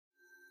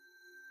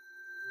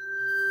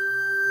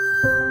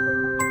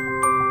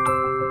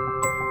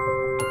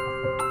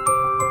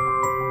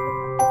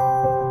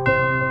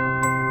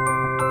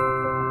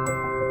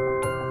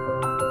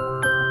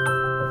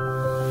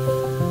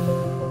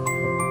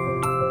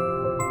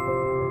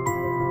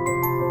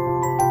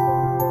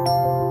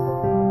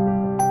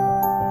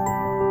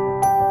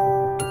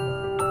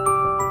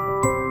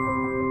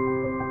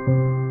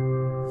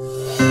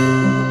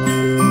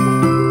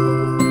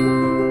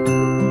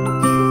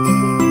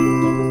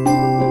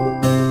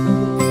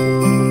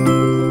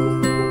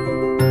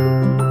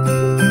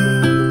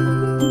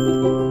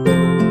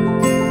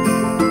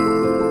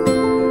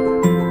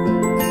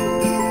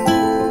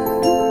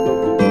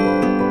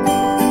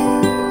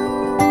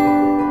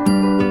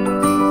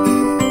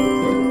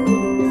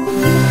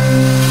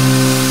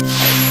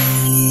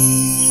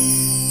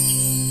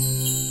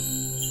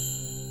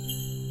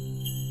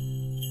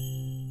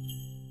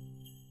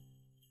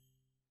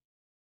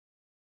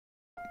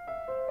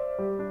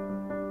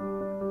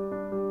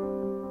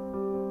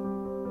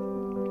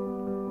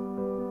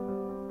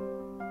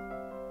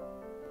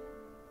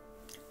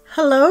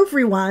Hello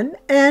everyone,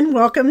 and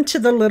welcome to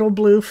the Little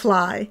Blue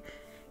Fly.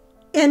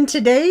 In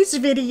today's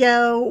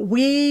video,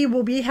 we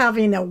will be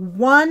having a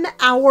 1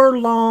 hour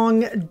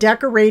long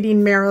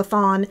decorating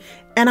marathon,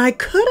 and I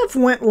could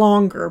have went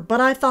longer,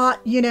 but I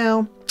thought,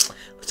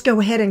 let's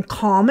go ahead and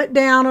calm it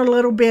down a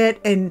little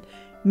bit and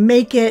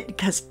make it,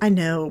 because I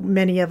know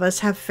many of us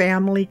have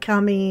family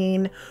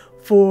coming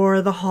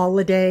for the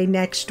holiday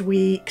next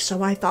week.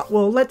 So I thought,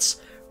 well,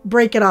 let's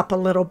break it up a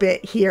little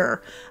bit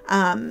here.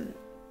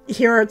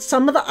 Here are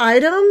some of the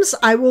items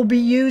I will be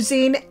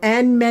using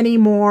and many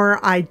more.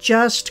 I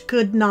just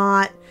could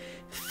not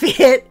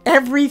fit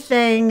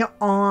everything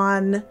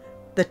on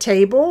the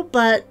table,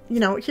 but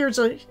here's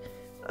a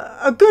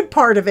good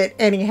part of it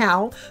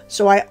anyhow.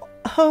 So I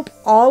hope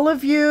all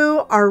of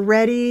you are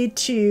ready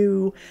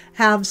to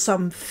have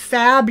some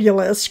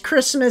fabulous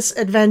Christmas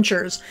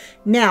adventures.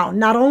 Now,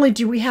 not only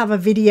do we have a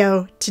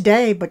video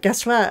today, but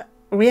guess what?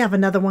 We have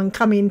another one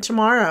coming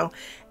tomorrow.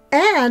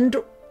 And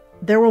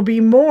there will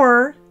be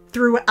more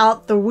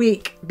throughout the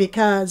week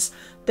because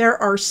there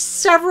are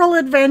several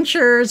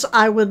adventures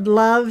I would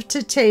love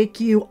to take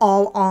you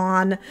all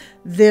on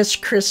this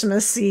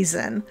Christmas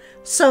season.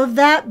 So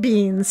that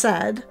being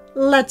said,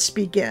 let's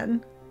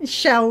begin,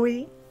 shall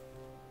we?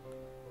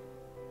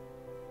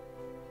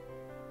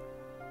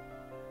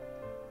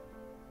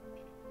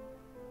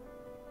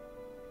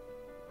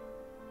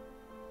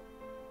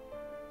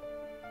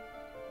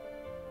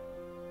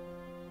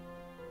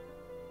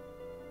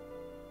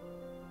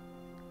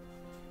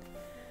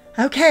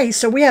 Okay,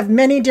 so we have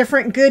many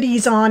different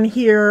goodies on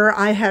here.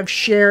 I have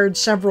shared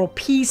several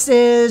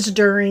pieces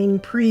during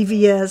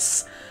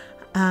previous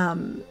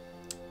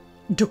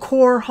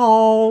decor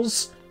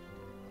hauls.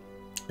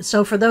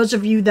 So for those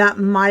of you that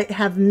might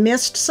have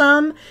missed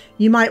some,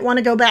 you might want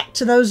to go back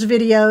to those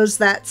videos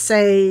that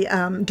say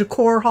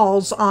decor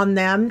hauls on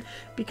them,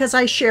 because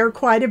I share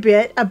quite a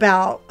bit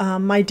about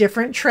my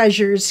different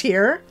treasures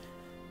here.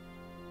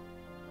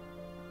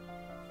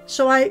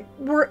 So I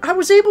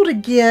was able to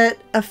get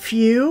a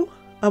few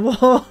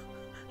of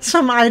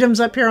some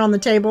items up here on the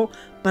table,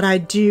 but I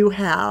do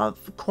have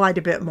quite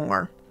a bit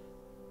more.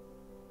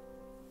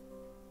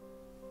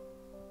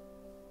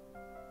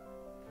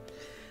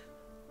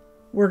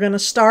 We're going to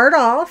start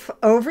off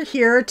over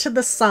here to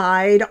the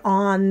side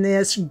on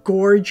this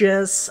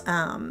gorgeous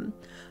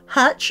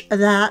hutch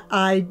that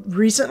I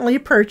recently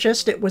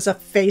purchased. It was a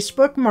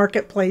Facebook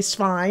Marketplace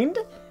find.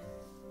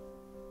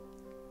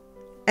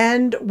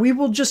 And we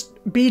will just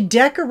be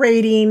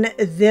decorating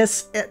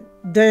the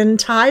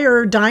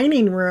entire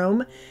dining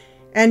room.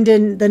 And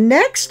in the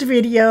next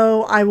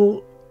video, I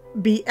will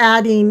be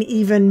adding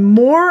even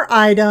more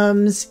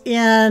items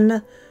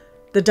in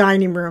the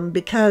dining room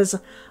because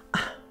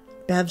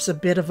Bev's a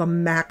bit of a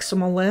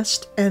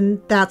maximalist,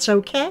 and that's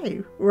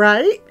okay,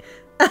 right?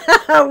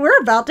 We're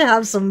about to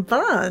have some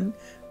fun.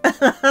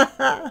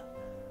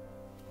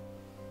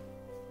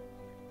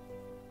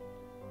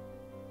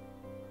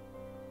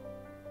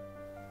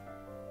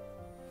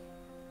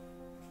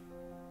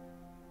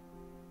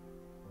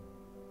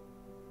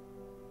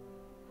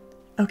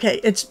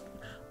 Okay,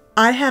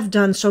 I have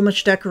done so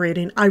much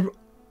decorating. I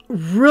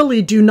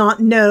really do not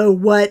know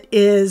what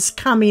is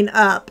coming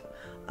up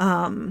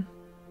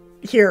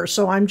here,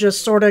 so I'm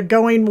just sort of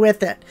going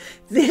with it.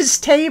 This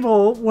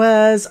table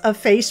was a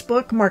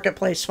Facebook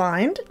Marketplace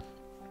find,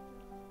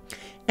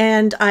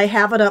 and I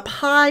have it up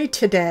high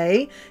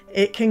today.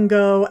 It can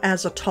go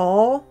as a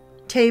tall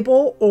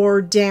table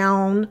or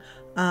down.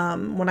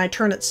 When I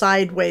turn it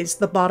sideways,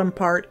 the bottom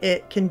part,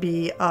 it can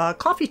be a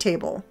coffee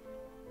table.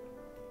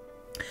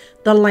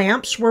 The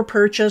lamps were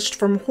purchased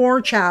from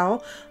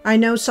Horchow. I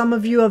know some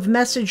of you have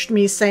messaged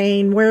me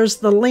saying, where's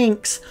the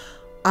links?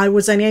 I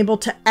was unable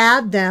to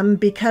add them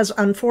because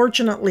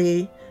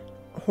unfortunately,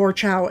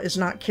 Horchow is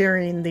not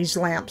carrying these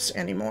lamps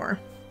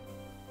anymore.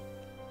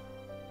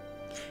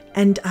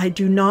 And I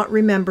do not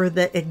remember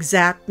the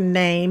exact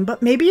name,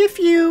 but maybe if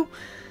you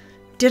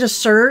did a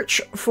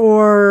search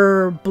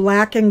for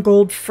black and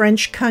gold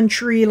French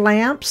country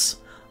lamps,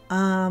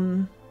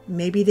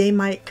 maybe they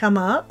might come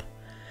up.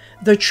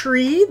 The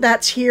tree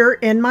that's here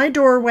in my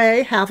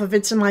doorway, half of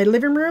it's in my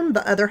living room,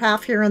 the other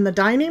half here in the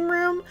dining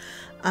room.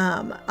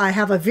 I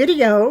have a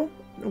video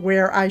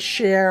where I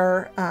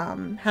share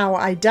how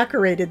I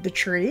decorated the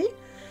tree.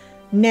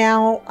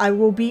 Now I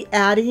will be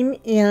adding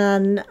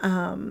in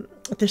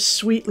this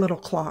sweet little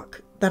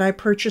clock that I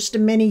purchased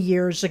many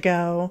years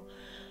ago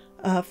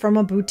from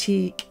a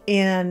boutique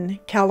in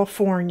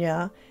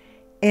California.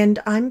 And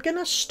I'm going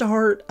to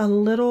start a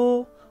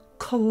little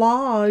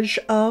collage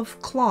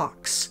of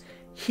clocks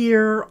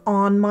here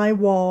on my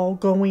wall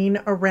going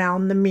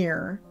around the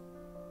mirror.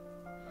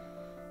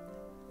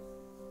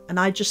 And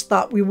I just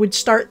thought we would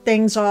start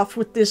things off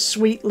with this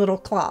sweet little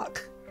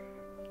clock.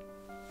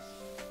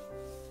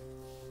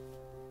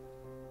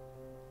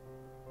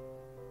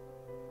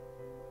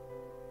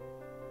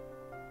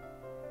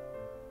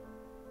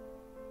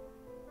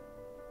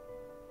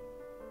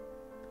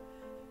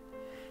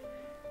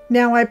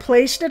 Now I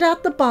placed it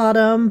at the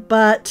bottom,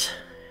 but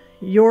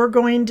you're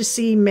going to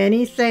see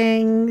many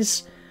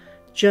things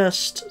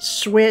just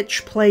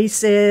switch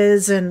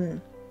places,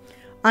 and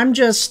I'm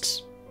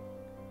just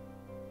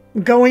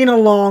going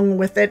along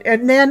with it.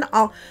 And then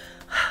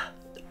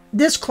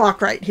this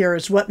clock right here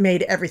is what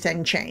made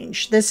everything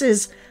change. This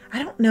is,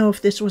 I don't know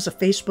if this was a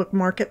Facebook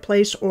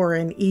Marketplace or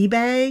an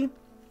eBay.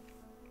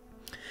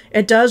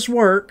 It does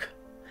work.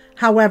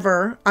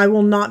 However, I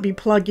will not be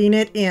plugging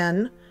it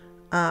in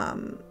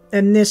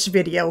this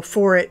video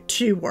for it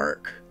to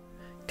work,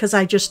 because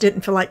I just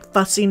didn't feel like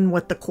fussing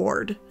with the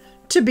cord,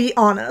 to be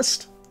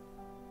honest.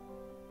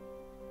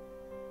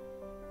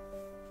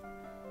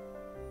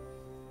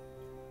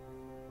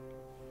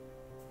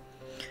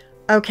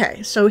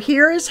 Okay, so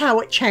here is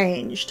how it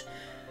changed.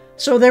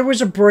 So there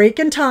was a break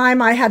in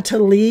time. I had to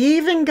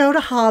leave and go to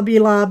Hobby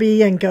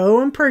Lobby and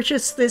go and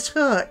purchase this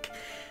hook,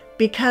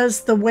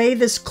 because the way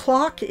this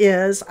clock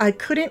is, I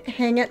couldn't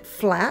hang it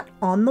flat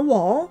on the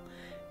wall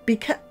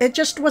because it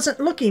just wasn't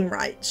looking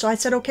right. So I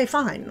said, okay,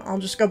 fine, I'll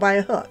just go buy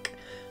a hook.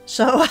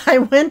 So I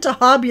went to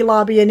Hobby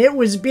Lobby and it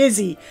was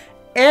busy.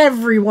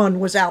 Everyone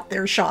was out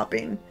there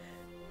shopping.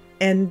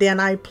 And then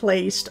I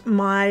placed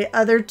my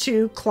other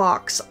two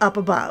clocks up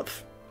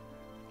above.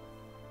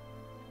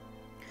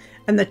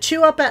 And the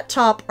two up at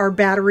top are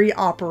battery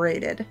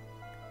operated.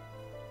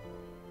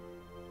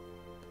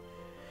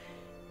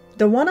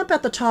 The one up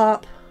at the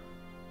top,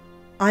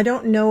 I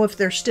don't know if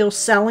they're still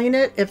selling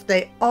it. If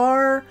they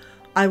are,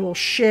 I will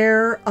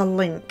share a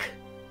link.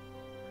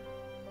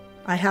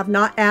 I have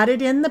not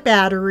added in the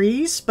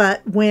batteries,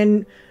 but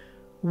when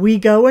we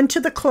go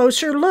into the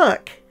closer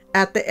look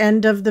at the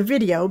end of the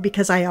video,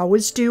 because I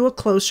always do a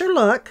closer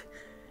look,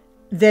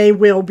 they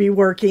will be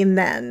working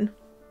then.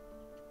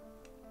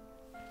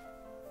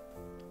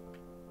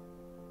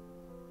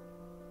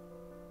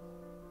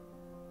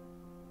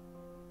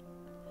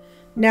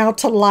 Now,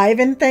 to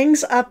liven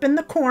things up in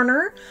the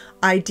corner,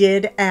 I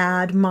did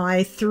add my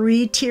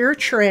 3-tier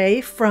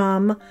tray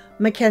from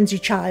Mackenzie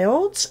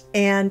Childs,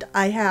 and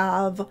I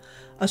have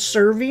a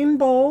serving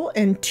bowl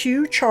and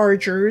 2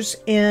 chargers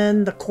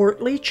in the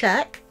courtly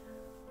check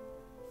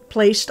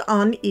placed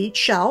on each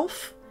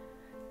shelf.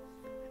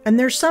 And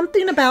there's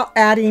something about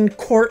adding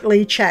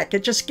courtly check.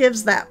 It just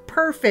gives that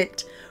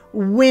perfect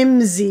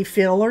whimsy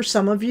feel, or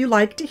some of you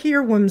like to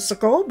hear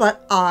whimsical,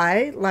 but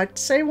I like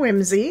to say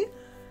whimsy.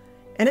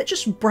 And it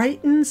just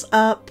brightens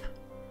up,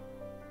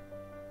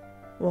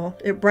 well,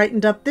 it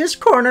brightened up this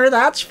corner,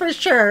 that's for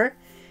sure.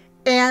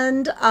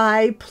 And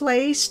I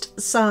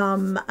placed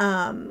some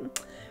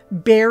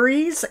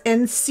berries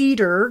and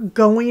cedar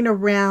going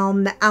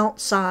around the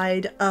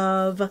outside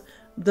of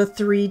the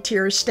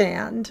 3-tier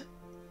stand.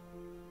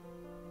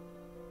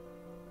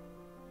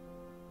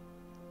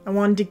 I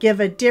wanted to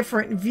give a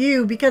different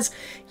view because,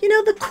 you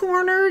know, the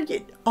corner,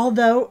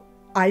 although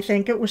I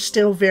think it was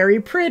still very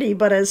pretty,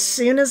 but as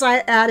soon as I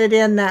added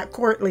in that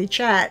courtly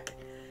check,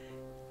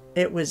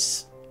 it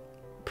was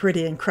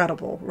pretty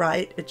incredible,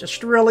 right? It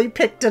just really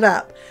picked it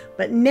up.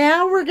 But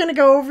now we're going to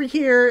go over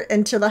here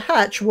into the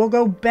hutch. We'll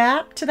go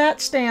back to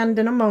that stand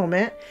in a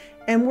moment,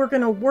 and we're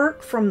going to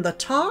work from the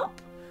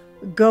top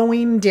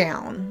going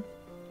down.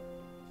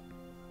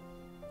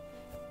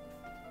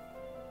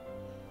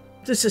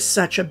 This is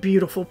such a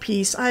beautiful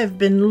piece. I have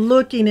been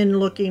looking and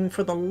looking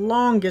for the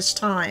longest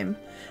time.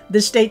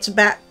 This dates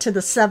back to the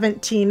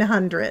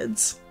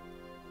 1700s.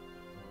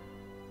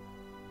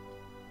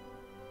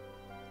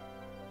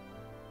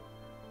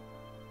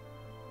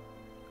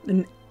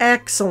 In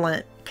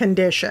excellent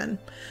condition.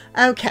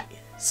 Okay,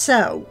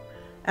 so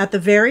at the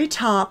very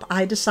top,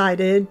 I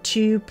decided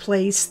to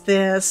place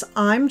this.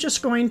 I'm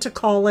just going to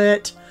call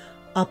it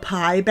a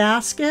pie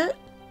basket.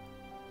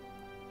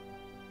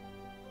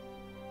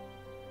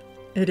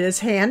 It is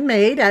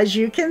handmade, as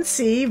you can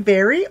see,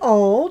 very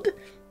old.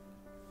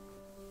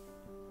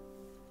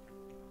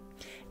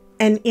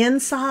 And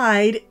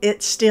inside,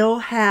 it still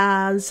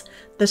has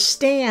the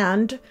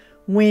stand.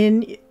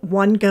 When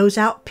one goes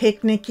out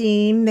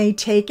picnicking, they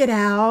take it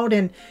out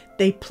and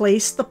they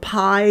place the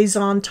pies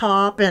on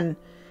top, and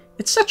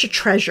it's such a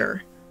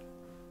treasure.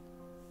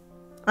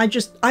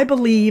 I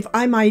believe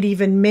I might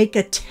even make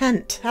a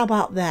tent. How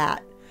about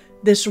that?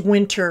 This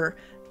winter,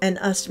 and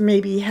us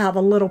maybe have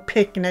a little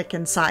picnic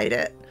inside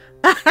it.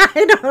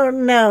 I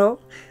don't know.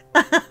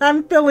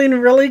 I'm feeling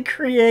really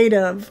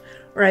creative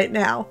right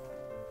now.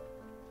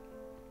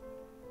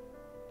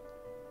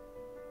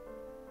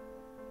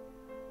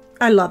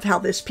 I love how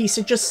this piece,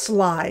 it just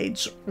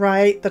slides,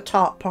 right? The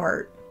top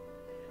part.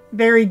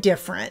 Very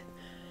different.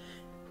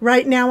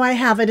 Right now I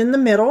have it in the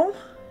middle,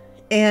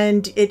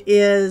 and it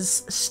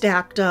is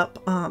stacked up,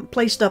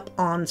 placed up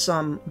on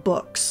some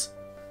books.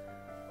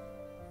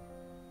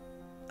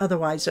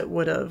 Otherwise it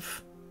would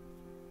have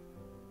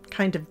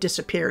kind of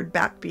disappeared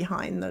back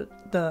behind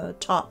the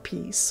top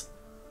piece.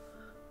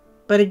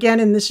 But again,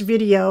 in this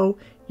video,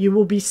 you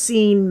will be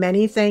seeing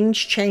many things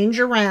change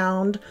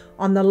around.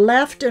 On the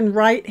left and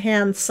right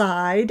hand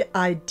side,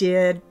 I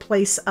did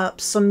place up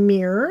some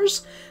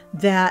mirrors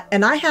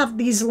and I have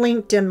these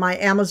linked in my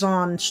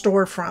Amazon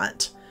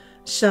storefront.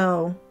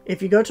 So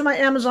if you go to my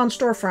Amazon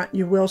storefront,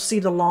 you will see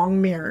the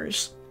long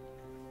mirrors.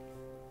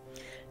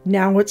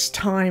 Now it's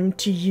time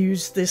to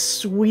use this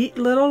sweet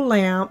little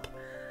lamp.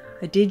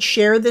 I did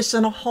share this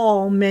in a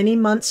haul many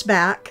months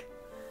back,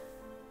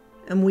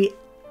 and we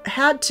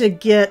had to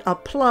get a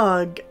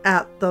plug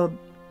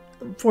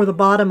for the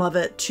bottom of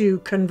it to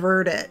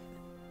convert it.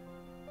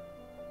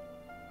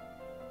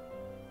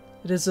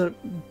 It is a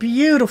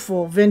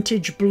beautiful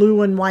vintage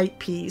blue and white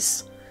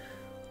piece.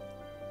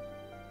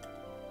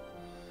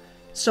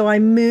 So I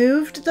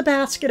moved the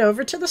basket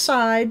over to the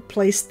side,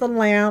 placed the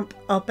lamp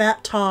up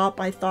at top.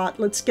 I thought,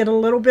 let's get a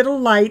little bit of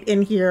light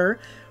in here.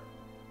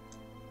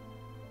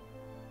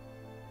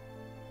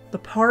 The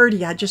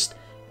party, I just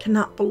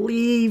cannot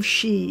believe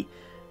she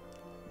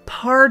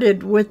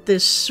parted with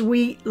this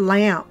sweet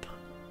lamp.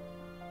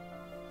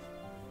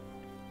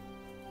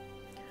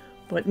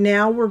 But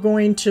now we're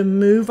going to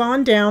move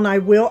on down. I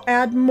will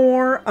add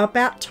more up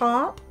at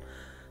top.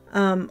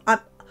 I'm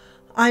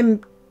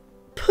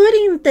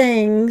putting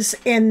things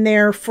in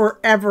their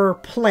forever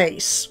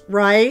place,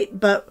 right?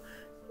 But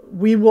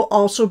we will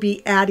also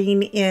be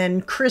adding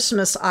in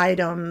Christmas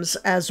items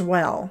as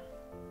well.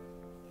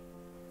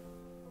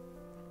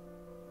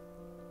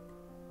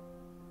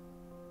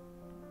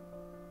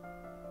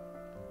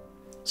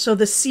 So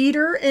the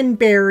cedar and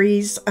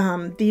berries,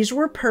 these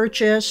were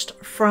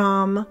purchased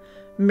from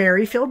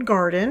Merrifield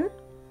Garden.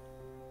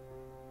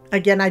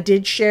 Again, I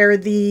did share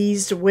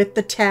these with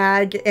the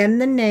tag and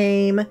the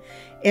name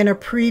in a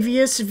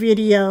previous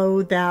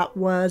video that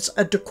was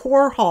a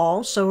decor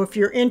haul. So if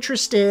you're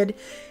interested,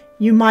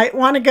 you might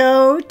want to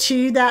go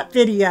to that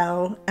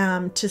video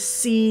to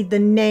see the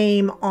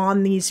name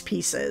on these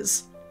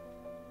pieces.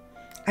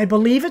 I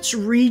believe it's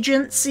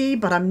Regency,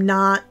 but I'm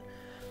not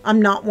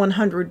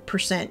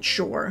 100%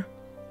 sure.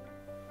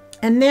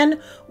 And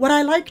then what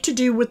I like to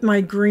do with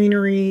my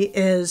greenery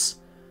is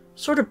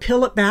sort of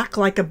peel it back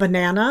like a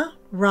banana,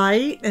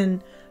 right?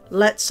 And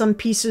let some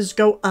pieces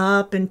go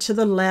up and to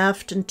the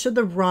left and to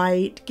the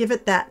right. Give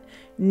it that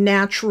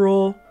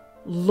natural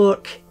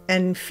look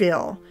and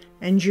feel.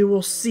 And you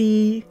will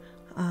see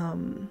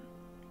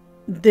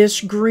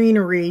this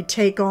greenery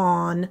take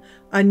on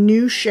a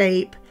new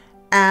shape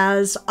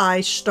as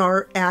I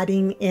start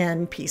adding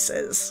in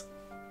pieces.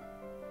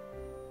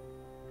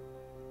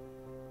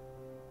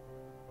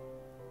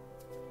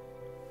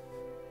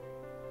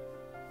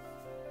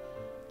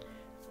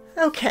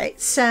 Okay,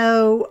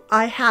 so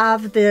I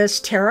have this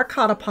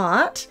terracotta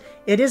pot.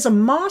 It is a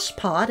moss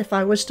pot. If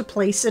I was to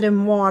place it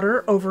in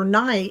water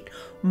overnight,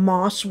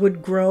 moss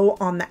would grow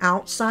on the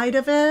outside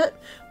of it,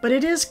 but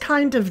it is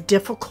kind of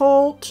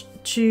difficult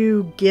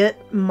to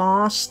get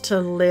moss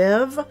to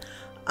live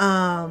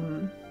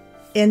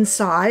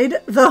inside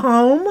the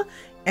home,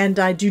 and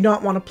I do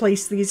not want to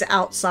place these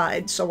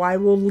outside, so I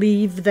will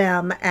leave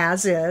them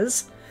as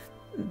is.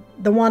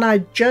 The one I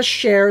just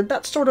shared,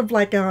 that's sort of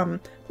like a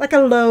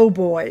low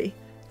boy.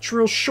 It's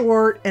real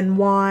short and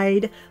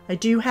wide. I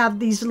do have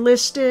these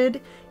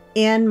listed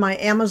in my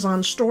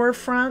Amazon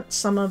storefront,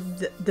 some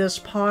of this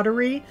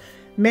pottery.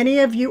 Many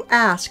of you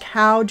ask,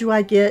 how do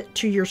I get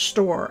to your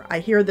store? I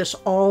hear this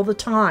all the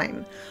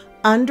time.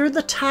 Under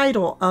the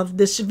title of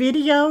this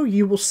video,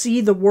 you will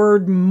see the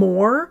word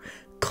more.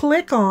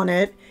 Click on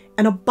it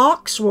and a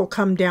box will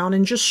come down,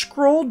 and just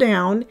scroll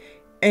down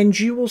and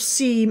you will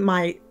see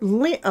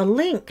a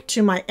link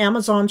to my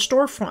Amazon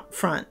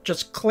storefront.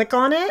 Just click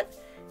on it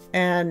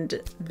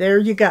and there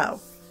you go.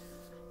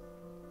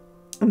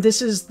 This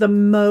is the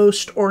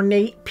most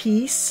ornate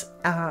piece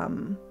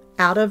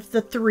out of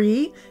the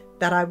three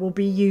that I will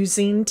be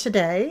using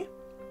today.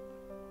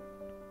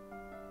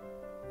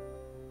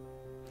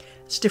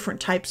 It's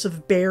different types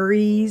of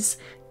berries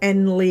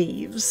and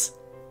leaves.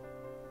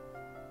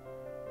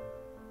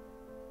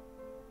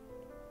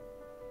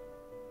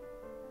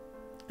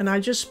 And I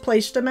just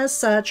placed them as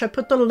such. I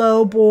put the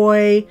low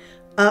boy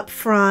up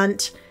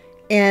front,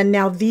 and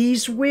now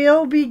these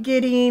will be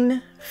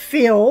getting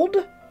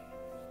filled,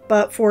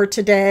 but for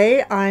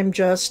today I'm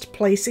just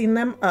placing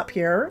them up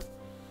here.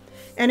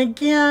 And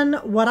again,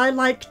 what I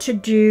like to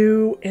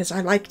do is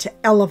I like to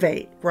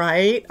elevate,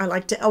 right? I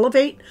like to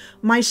elevate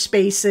my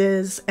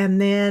spaces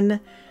and then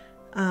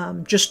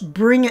just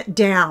bring it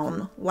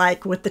down,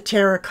 like with the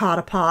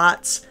terracotta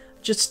pots,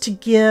 just to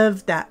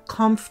give that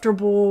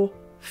comfortable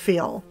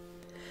feel.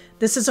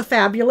 This is a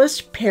fabulous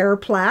Pear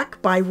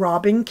Plaque by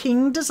Robin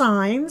King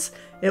Designs.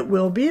 It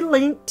will be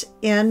linked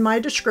in my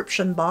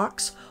description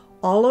box.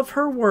 All of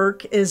her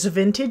work is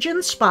vintage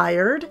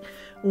inspired.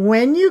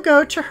 When you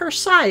go to her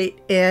site,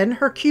 in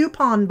her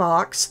coupon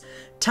box,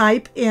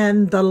 type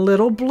in the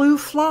little blue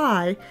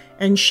fly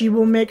and she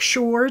will make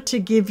sure to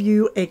give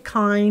you a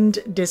kind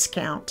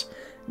discount.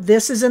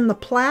 This is in the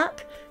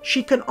plaque.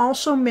 She can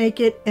also make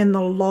it in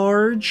the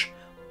large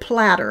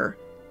platter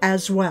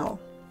as well.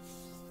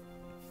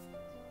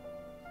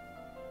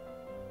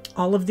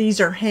 All of these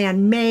are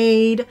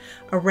handmade.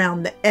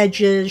 Around the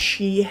edges,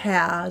 she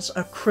has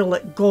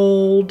acrylic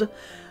gold,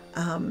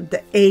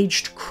 the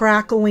aged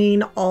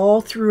crackling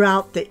all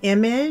throughout the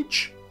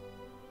image.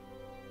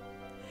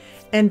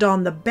 And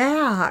on the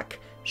back,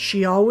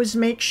 she always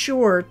makes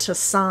sure to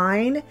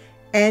sign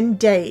and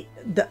date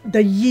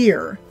the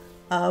year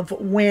of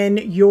when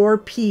your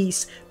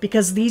piece,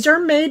 because these are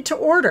made to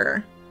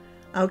order.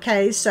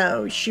 Okay,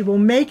 so she will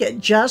make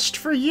it just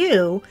for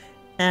you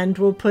and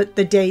will put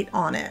the date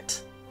on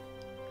it.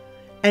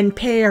 And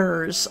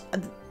pears,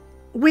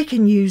 we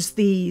can use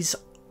these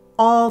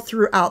all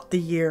throughout the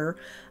year.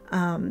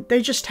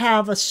 They just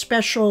have a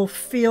special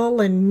feel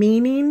and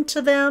meaning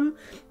to them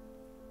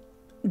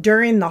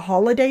during the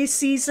holiday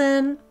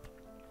season,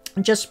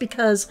 just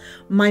because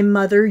my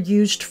mother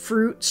used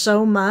fruit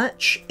so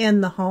much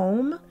in the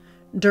home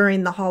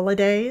during the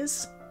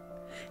holidays.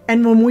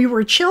 And when we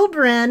were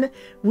children,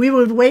 we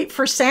would wait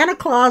for Santa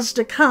Claus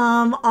to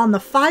come on the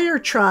fire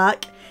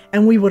truck,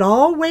 and we would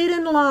all wait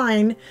in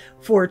line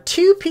for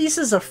 2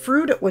 pieces of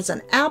fruit. It was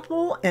an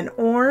apple and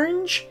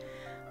orange,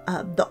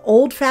 the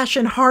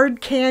old-fashioned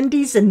hard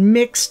candies and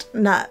mixed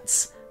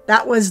nuts.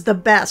 That was the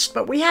best,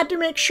 but we had to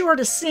make sure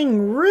to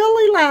sing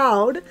really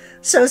loud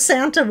so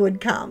Santa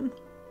would come.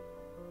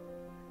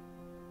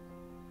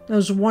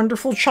 Those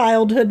wonderful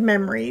childhood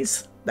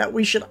memories that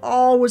we should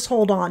always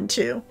hold on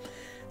to.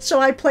 So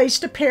I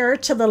placed a pear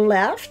to the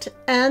left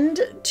and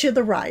to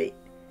the right.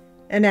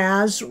 And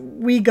as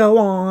we go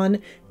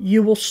on,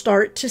 you will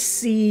start to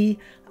see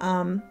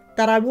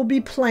that I will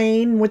be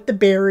playing with the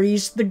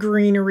berries, the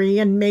greenery,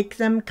 and make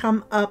them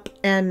come up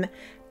and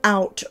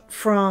out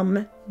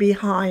from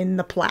behind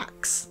the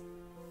plaques.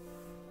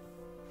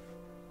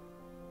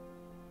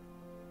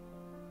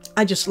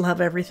 I just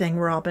love everything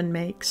Robin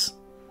makes.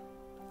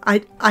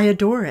 I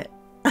adore it.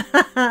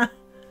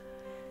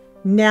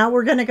 Now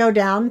we're going to go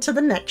down to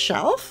the next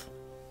shelf.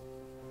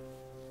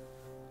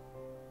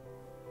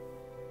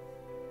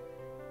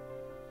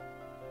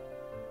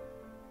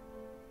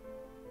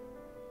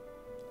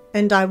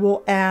 And I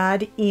will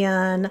add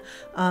in,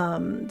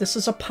 this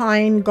is a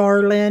pine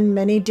garland,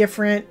 many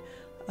different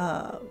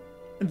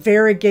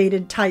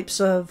variegated types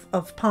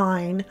of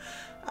pine.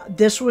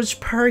 This was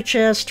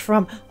purchased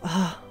from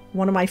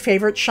one of my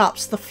favorite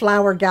shops, the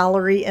Flower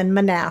Gallery in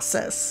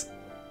Manassas.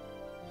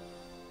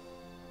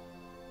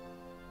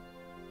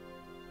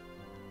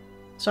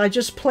 So I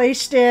just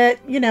placed it,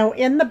 you know,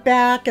 in the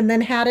back and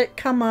then had it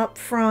come up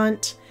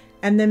front,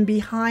 and then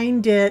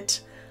behind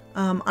it,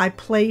 I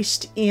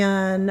placed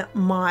in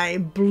my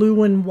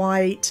blue and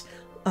white,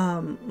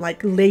 like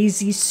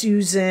Lazy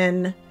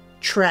Susan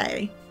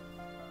tray.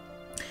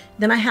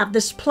 Then I have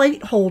this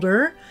plate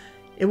holder.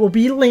 It will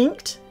be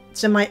linked.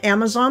 It's in my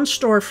Amazon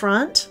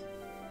storefront.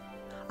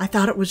 I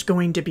thought it was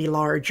going to be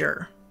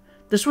larger.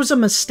 This was a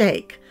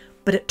mistake,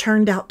 but it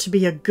turned out to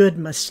be a good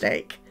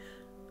mistake.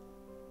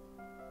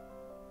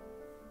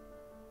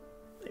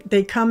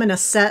 They come in a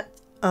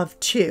set of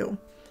 2.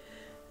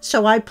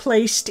 So I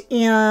placed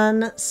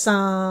in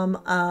some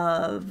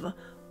of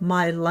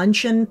my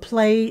luncheon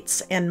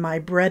plates and my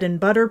bread and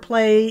butter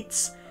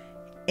plates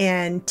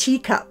and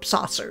teacup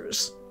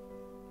saucers.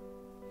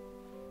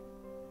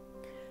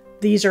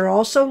 These are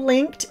also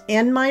linked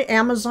in my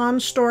Amazon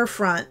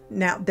storefront.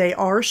 Now, they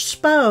are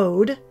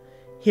spode.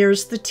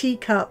 Here's the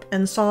teacup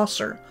and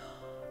saucer.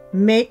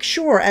 Make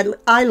sure,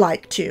 I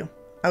like to,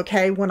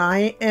 okay, when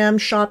I am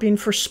shopping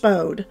for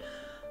spode,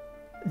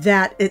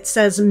 that it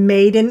says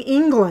made in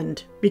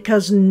England,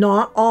 because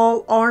not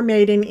all are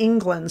made in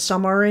England.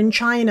 Some are in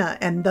China,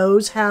 and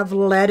those have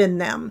lead in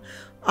them.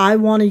 I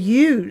want to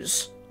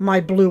use my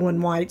blue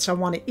and whites. I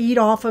want to eat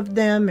off of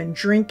them and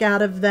drink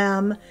out of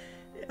them.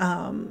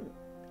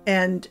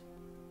 And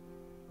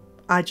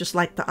I just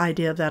like the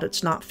idea that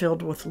it's not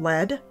filled with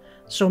lead.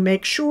 So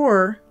make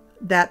sure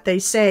that they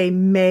say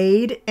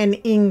made in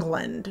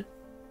England.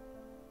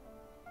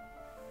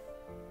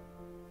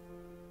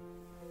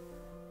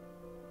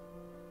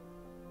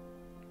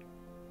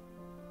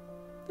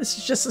 This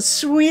is just the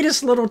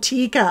sweetest little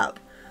teacup.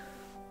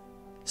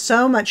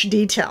 So much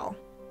detail.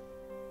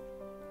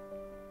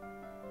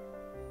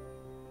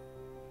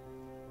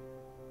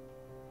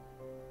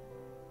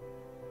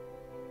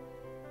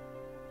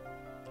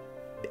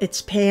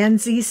 It's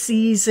pansy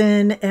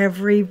season,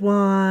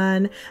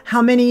 everyone.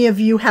 How many of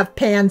you have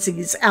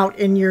pansies out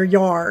in your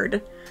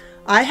yard?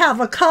 I have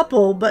a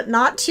couple, but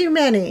not too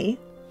many.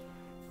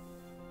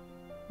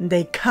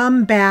 They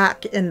come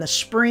back in the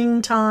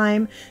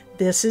springtime.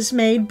 This is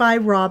made by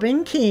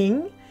Robin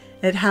King.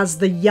 It has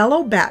the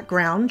yellow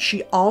background.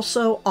 She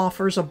also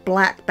offers a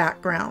black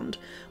background.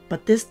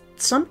 But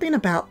something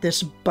about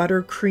this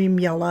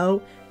buttercream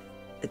yellow,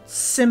 it's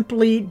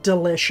simply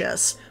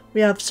delicious. We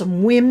have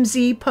some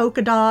whimsy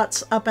polka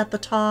dots up at the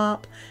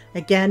top.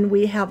 Again,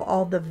 we have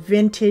all the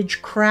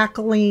vintage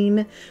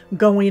crackling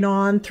going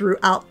on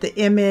throughout the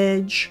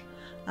image.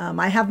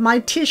 I have my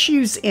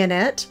tissues in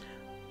it.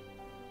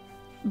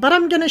 But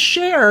I'm going to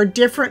share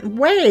different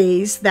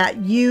ways that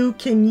you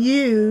can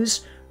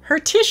use her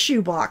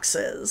tissue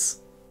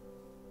boxes.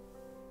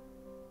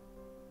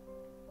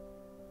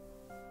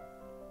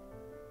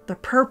 The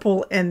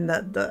purple and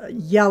the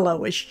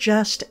yellow is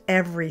just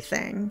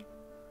everything.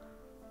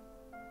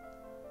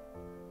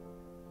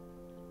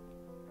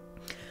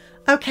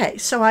 Okay,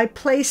 so I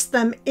placed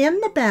them in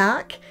the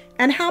back,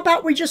 and how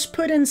about we just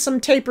put in some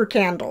taper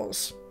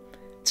candles?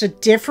 It's a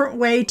different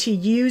way to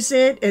use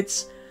it.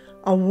 It's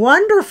a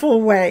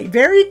wonderful way.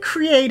 Very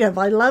creative.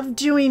 I love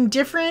doing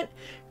different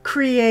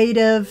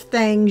creative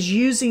things,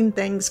 using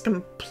things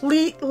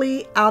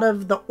completely out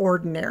of the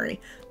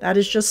ordinary. That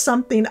is just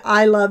something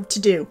I love to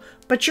do.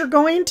 But you're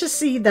going to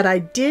see that I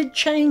did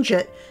change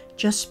it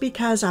just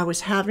because I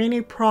was having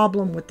a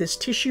problem with this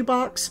tissue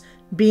box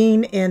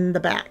being in the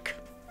back.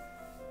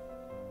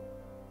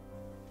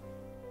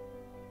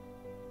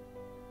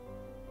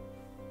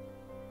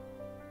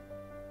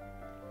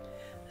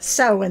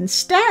 So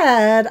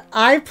instead,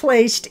 I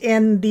placed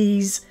in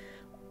these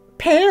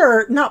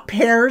peaches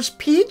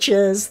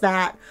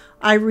that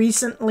I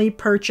recently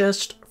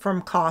purchased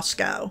from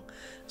Costco.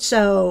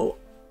 So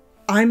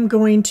I'm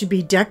going to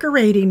be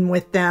decorating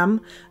with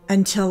them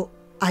until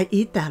I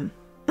eat them.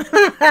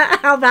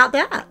 How about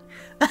that?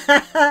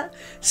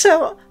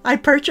 So I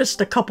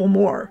purchased a couple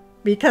more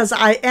because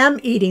I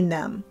am eating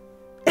them.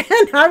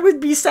 And I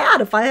would be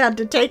sad if I had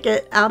to take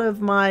it out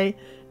of my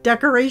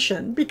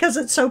decoration because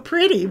it's so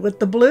pretty with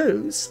the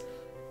blues.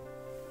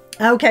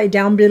 Okay,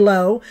 down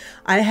below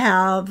I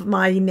have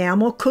my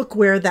enamel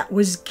cookware that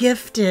was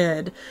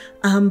gifted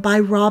by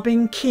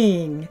Robin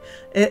King.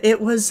 It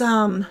was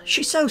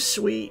she's so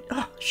sweet.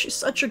 Oh, she's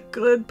such a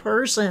good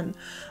person.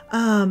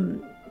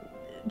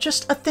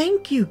 Just a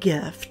thank you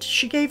gift.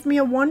 She gave me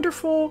a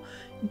wonderful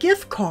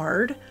gift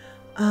card,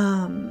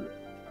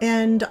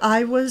 and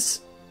I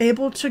was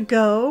able to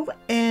go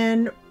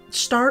and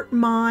start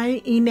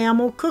my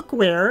enamel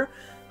cookware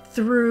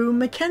through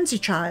Mackenzie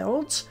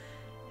Childs,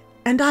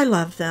 and I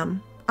love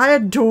them. I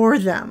adore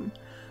them.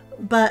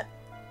 But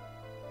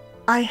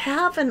I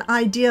have an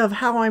idea of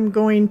how I'm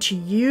going to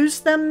use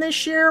them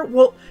this year.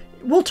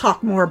 We'll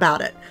talk more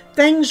about it.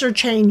 Things are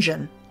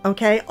changing,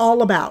 okay?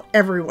 All about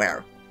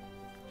everywhere.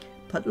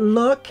 But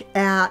look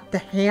at the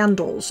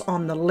handles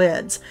on the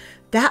lids.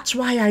 That's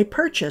why I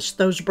purchased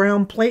those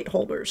brown plate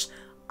holders.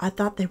 I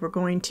thought they were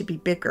going to be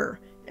bigger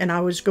and I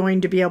was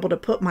going to be able to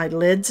put my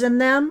lids in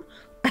them.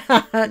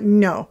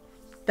 No,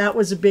 that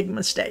was a big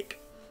mistake.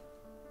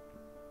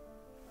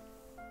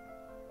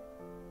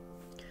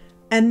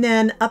 And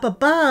then up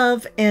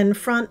above in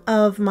front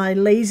of my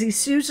Lazy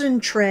Susan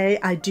tray,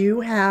 I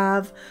do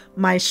have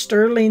my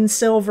sterling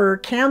silver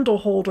candle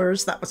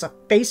holders. That was a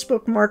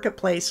Facebook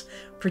Marketplace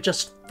for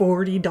just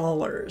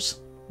 $40.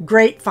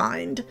 Great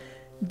find.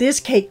 This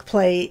cake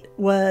plate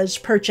was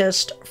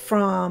purchased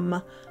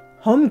from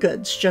Home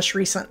Goods just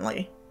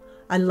recently.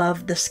 I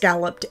love the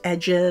scalloped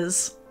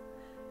edges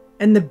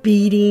and the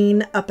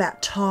beading up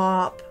at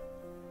top.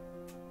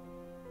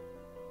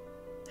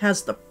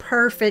 Has the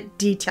perfect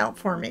detail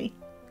for me.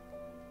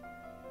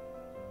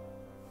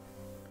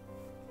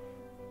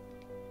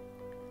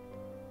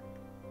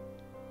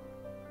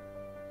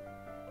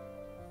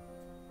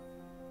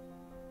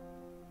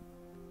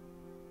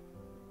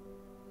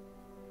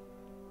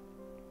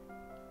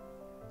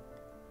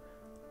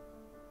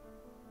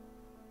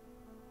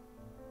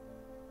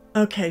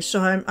 Okay,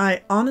 so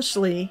I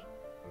honestly,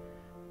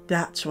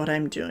 that's what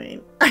I'm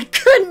doing. I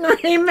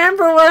couldn't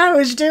remember what I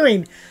was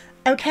doing.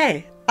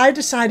 Okay, I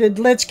decided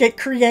let's get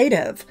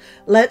creative.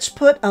 Let's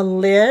put a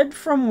lid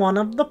from one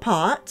of the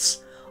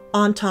pots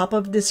on top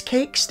of this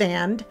cake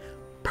stand.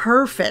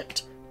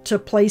 Perfect to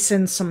place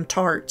in some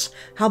tarts.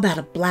 How about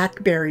a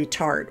blackberry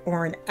tart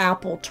or an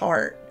apple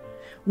tart?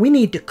 We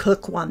need to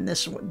cook one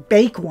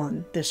bake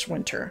one this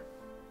winter.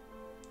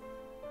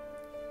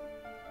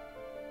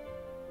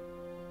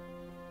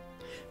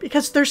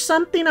 Because there's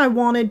something I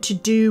wanted to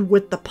do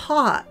with the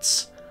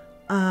pots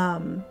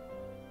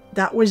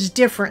that was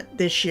different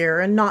this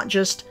year and not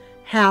just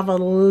have a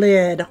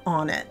lid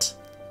on it.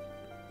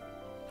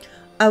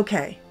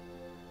 Okay,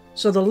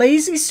 so the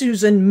Lazy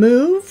Susan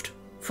moved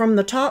from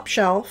the top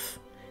shelf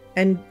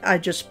and I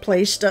just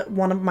placed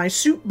one of my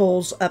soup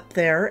bowls up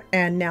there,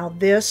 and now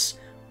this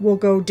will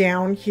go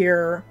down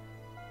here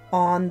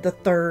on the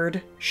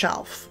third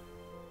shelf.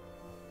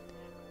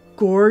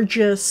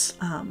 Gorgeous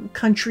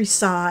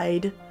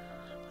countryside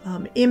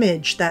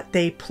image that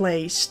they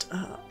placed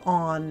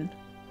on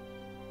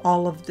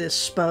all of this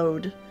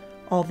spode,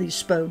 all these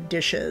spode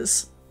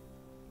dishes.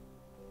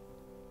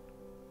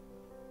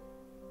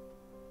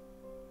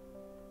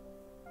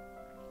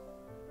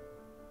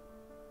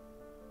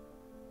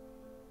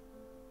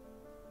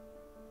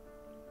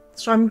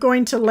 So I'm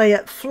going to lay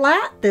it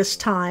flat this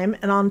time,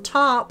 and on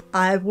top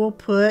I will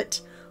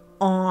put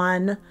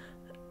on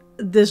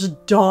this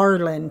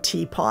darling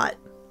teapot.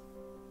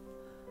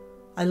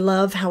 I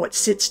love how it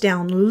sits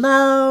down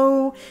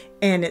low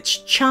and it's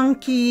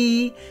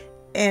chunky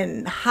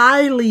and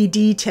highly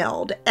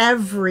detailed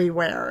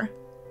everywhere,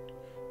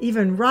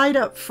 even right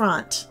up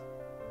front.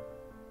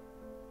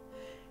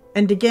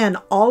 And again,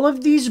 all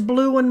of these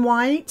blue and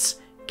whites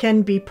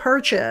can be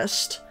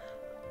purchased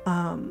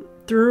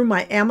through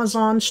my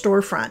Amazon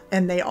storefront,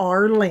 and they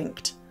are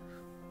linked.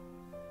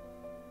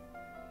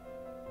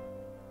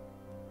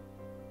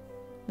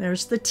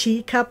 There's the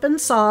teacup and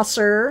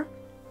saucer.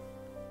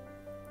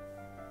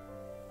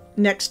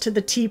 Next to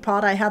the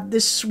teapot, I have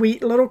this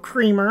sweet little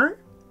creamer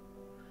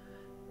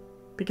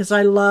because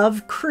I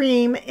love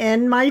cream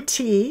in my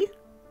tea.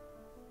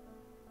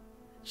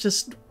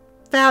 Just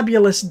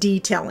fabulous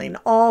detailing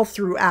all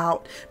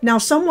throughout. Now,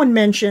 someone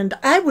mentioned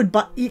I would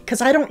buy,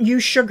 because I don't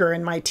use sugar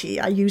in my tea,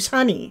 I use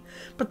honey.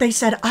 But they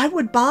said I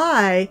would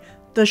buy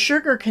the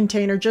sugar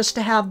container just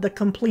to have the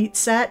complete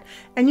set.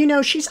 And you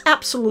know, she's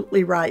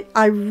absolutely right.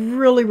 I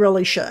really,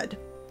 really should.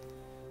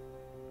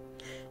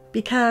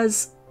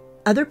 Because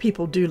other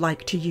people do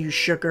like to use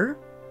sugar,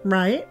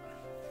 right?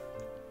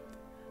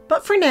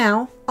 But for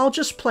now, I'll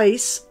just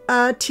place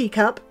a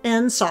teacup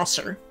and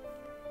saucer.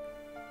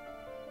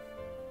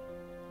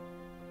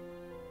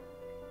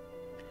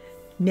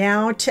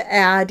 Now to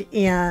add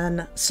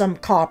in some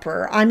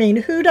copper. I mean,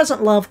 who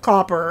doesn't love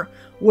copper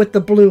with the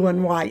blue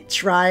and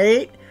whites,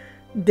 right?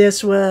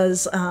 This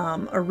was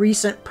a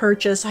recent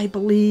purchase, I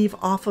believe,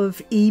 off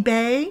of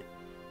eBay.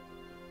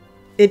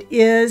 It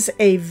is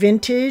a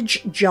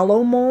vintage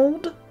Jello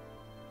mold.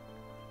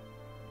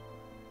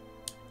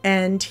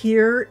 And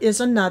here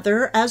is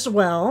another as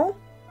well.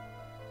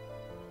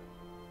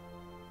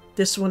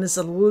 This one is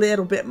a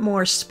little bit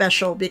more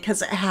special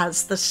because it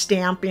has the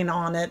stamping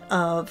on it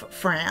of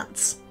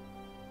France.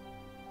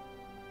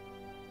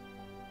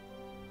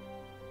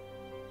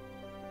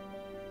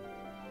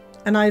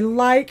 And I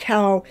like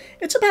how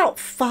it's about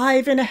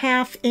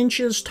 5.5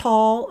 inches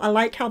tall. I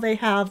like how they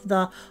have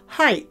the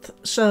height.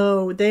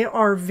 So they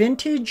are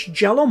vintage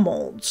Jello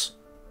molds.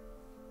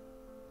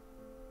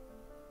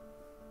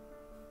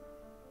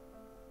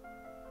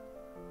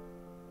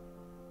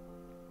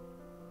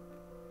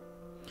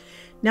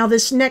 Now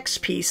this next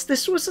piece,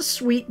 this was a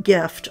sweet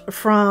gift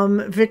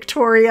from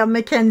Victoria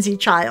Mackenzie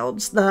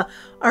Childs, the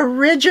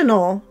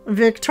original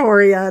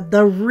Victoria,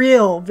 the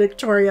real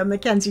Victoria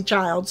Mackenzie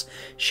Childs.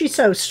 She's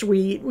so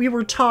sweet. We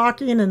were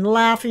talking and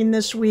laughing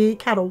this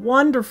week, had a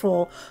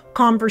wonderful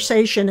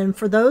conversation. And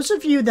for those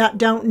of you that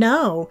don't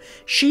know,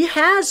 she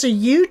has a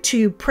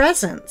YouTube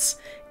presence.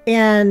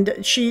 And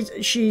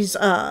she's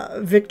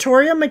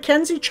Victoria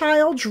Mackenzie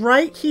Childs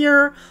right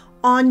here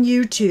on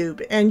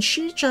YouTube. And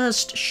she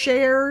just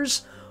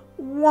shares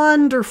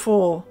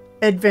wonderful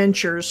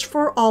adventures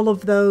for all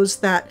of those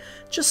that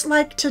just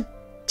like to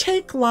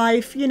take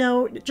life, you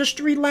know, just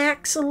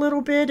relax a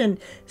little bit and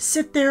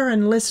sit there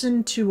and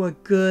listen to a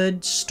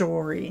good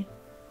story.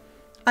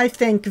 I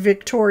thank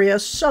Victoria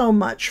so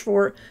much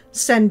for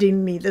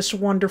sending me this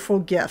wonderful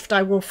gift.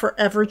 I will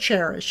forever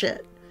cherish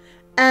it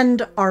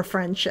and our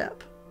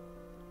friendship.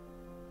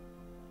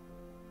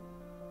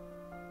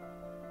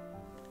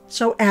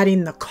 So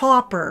adding the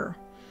copper,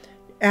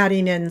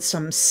 adding in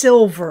some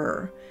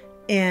silver,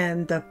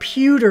 and the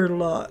pewter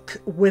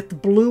look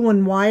with blue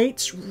and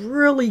whites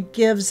really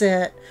gives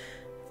it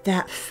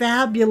that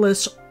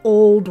fabulous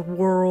old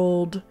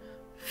world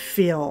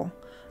feel.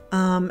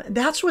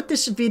 That's what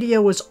this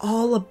video is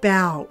all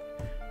about.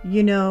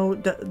 You know,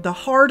 the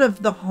heart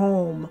of the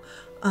home,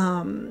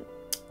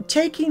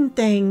 taking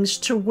things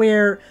to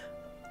where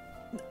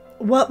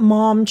what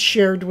Mom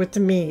shared with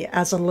me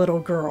as a little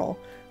girl.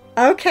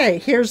 Okay,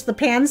 here's the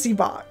pansy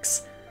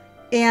box.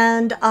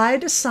 And I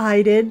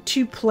decided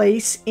to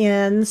place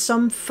in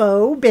some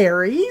faux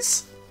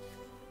berries.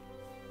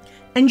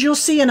 And you'll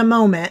see in a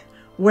moment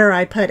where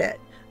I put it.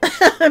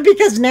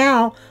 Because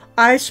now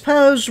I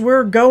suppose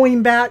we're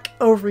going back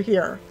over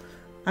here.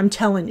 I'm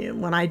telling you,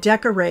 when I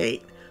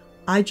decorate,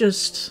 I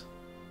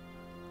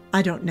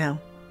don't know.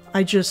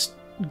 I just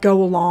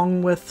go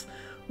along with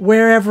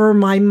wherever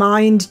my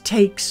mind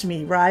takes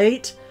me,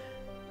 right?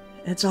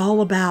 It's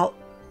all about,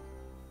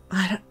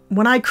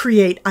 when I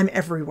create, I'm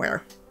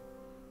everywhere.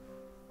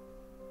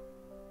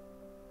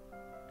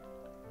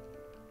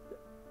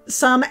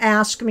 Some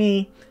ask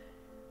me,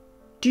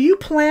 do you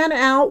plan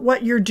out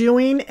what you're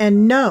doing?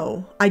 And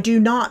no, I do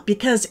not.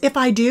 Because if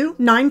I do,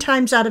 9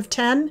 times out of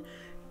 10,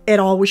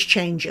 it always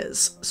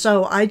changes.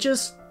 So I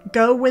just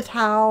go with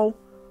how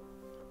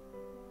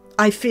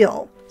I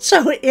feel.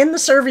 So in the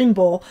serving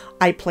bowl,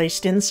 I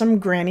placed in some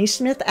Granny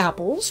Smith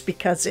apples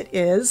because it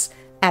is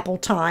apple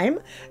time.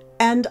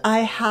 And I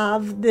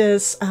have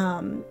this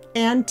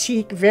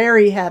antique,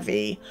 very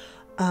heavy,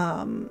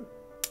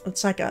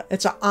 it's like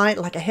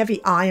a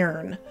heavy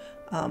iron,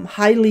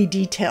 highly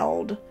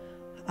detailed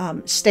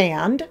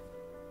stand.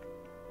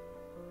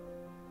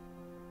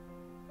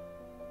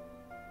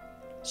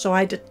 So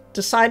I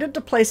decided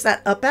to place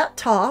that up at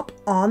top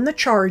on the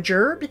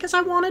charger because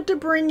I wanted to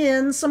bring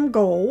in some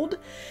gold.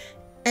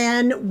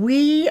 And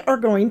we are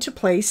going to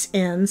place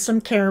in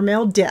some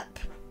caramel dip.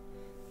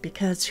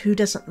 Because who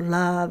doesn't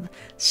love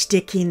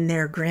sticking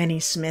their Granny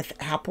Smith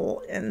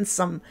apple in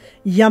some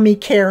yummy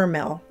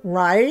caramel,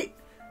 right?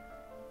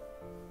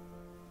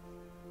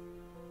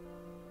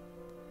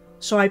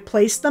 So I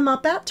placed them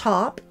up at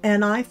top,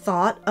 and I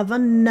thought of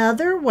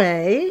another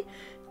way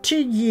to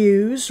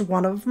use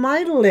one of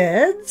my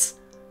lids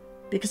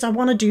because I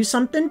want to do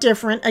something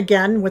different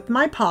again with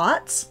my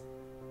pots.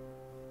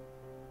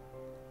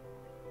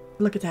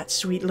 Look at that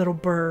sweet little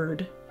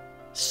bird.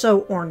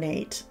 So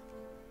ornate.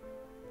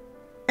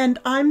 And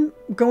I'm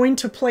going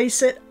to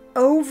place it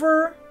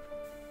over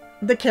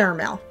the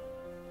caramel.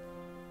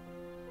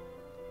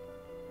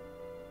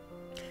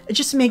 It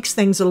just makes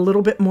things a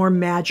little bit more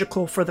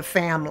magical for the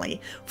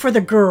family, for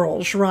the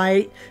girls,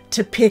 right?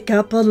 To pick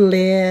up a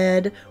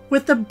lid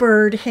with a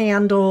bird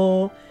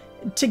handle,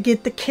 to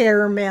get the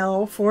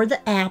caramel for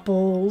the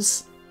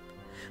apples.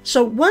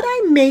 So what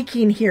I'm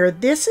making here,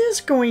 this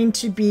is going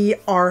to be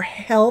our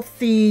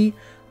healthy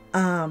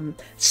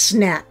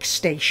snack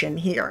station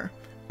here.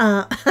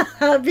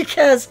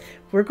 Because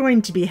we're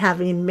going to be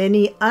having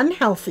many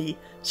unhealthy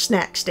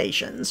snack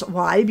stations.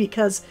 Why?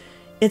 Because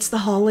it's the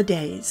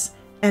holidays.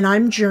 And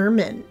I'm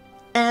German,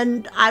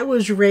 and I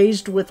was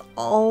raised with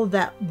all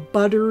that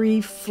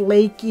buttery,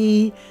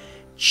 flaky,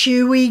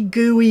 chewy,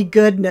 gooey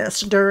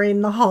goodness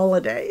during the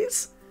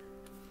holidays.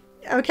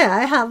 Okay,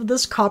 I have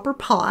this copper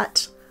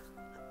pot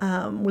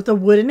with a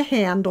wooden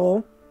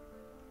handle.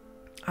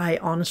 I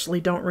honestly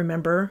don't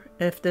remember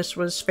if this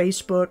was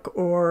Facebook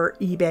or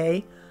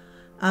eBay,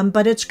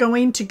 but it's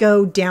going to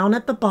go down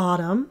at the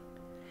bottom.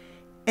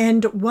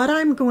 And what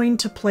I'm going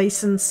to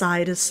place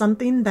inside is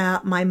something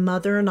that my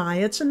mother and I,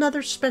 it's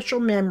another special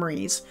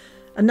memory.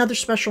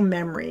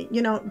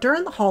 You know,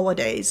 during the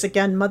holidays,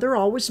 again, Mother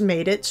always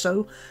made it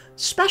so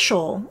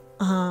special.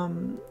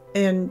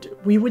 And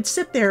we would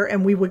sit there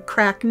and we would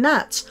crack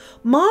nuts.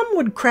 Mom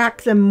would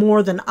crack them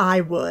more than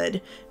I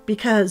would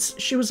because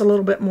she was a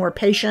little bit more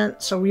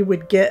patient. So we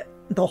would get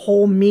the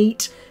whole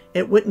meat.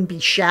 It wouldn't be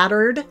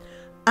shattered.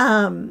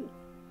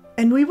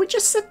 And we would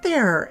just sit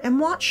there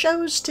and watch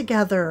shows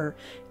together.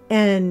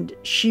 And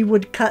she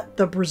would cut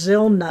the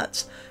Brazil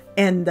nuts.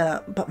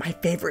 But my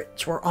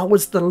favorites were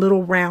always the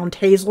little round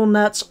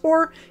hazelnuts,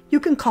 or you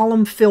can call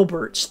them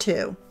filberts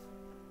too.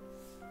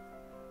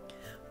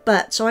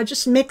 But so I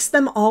just mixed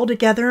them all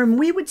together, and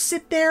we would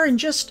sit there and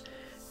just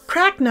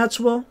crack nuts.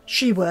 Well,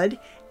 she would.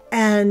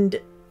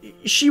 And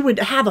she would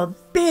have a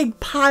big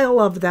pile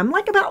of them,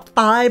 like about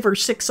 5 or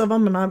 6 of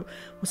them. And I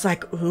was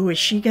like, ooh, is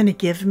she going to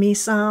give me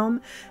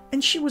some?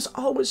 And she was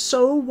always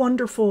so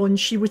wonderful. And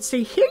she would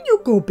say, here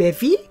you go,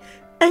 Bevy.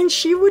 And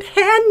she would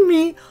hand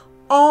me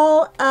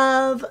all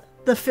of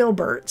the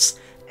filberts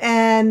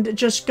and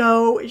just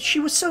go. She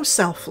was so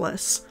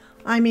selfless.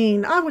 I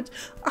mean,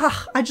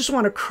 I just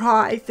want to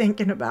cry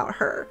thinking about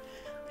her.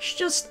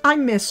 I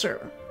miss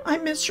her. I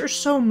miss her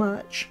so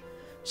much.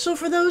 So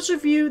for those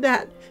of you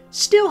that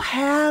still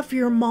have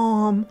your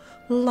mom,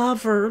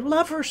 love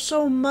her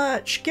so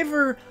much. Give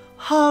her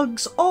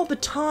hugs all the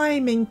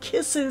time and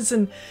kisses,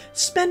 and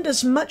spend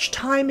as much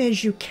time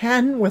as you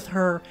can with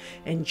her,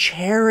 and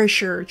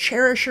cherish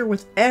her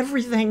with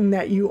everything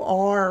that you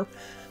are.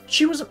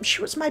 She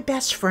was my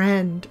best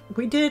friend.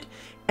 We did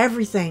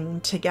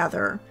everything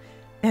together.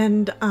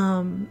 And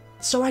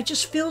so I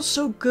just feel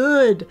so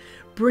good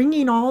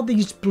bringing all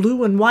these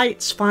blue and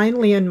whites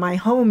finally in my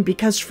home,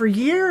 because for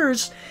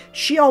years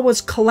she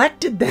always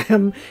collected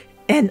them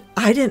and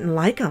I didn't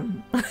like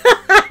them.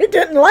 I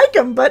didn't like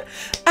them, but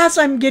as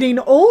I'm getting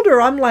older,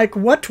 I'm like,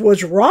 what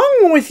was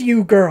wrong with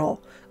you,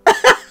 girl?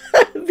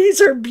 These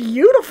are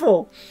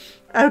beautiful.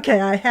 Okay,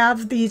 I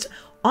have these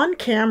on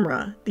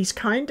camera. These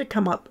kind of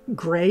come up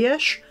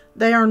grayish.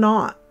 They are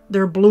not.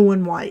 They're blue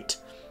and white.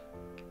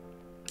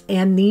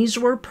 And these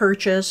were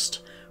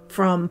purchased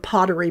from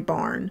Pottery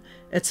Barn.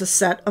 It's a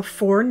set of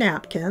 4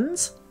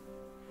 napkins.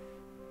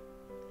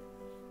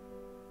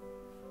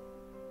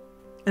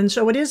 And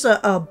so it is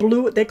a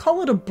blue, they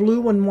call it a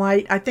blue and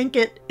white. I think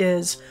it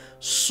is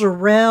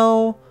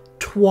Sorel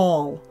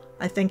Toile.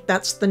 I think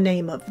that's the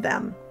name of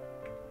them.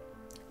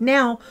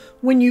 Now,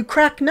 when you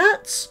crack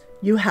nuts,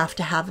 you have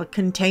to have a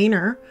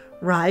container,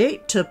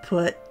 right, to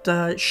put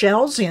the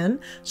shells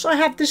in. So I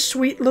have this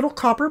sweet little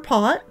copper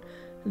pot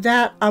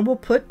that I will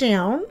put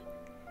down,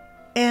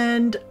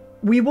 and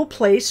we will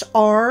place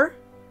our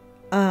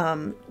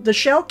the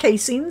shell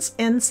casings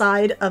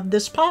inside of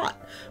this pot.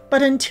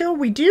 But until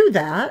we do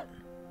that,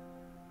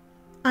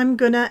 I'm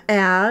gonna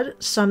add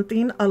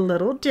something a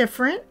little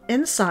different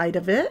inside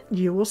of it.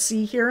 You will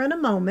see here in a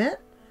moment.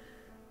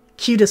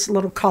 Cutest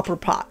little copper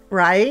pot,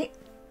 right?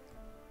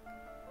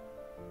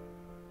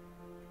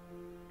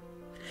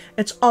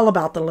 It's all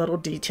about the little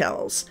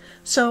details.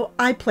 So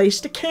I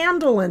placed a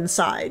candle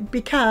inside,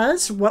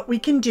 because what we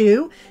can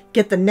do,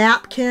 get the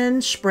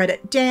napkin, spread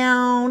it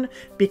down,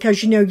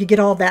 because you know you get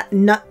all that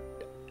nut,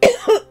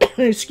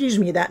 excuse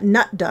me, that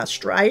nut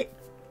dust, right?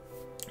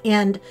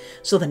 And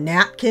so the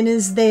napkin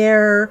is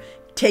there.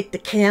 Take the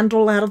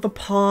candle out of the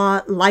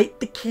pot, light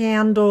the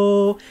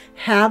candle,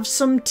 have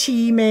some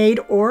tea made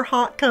or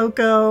hot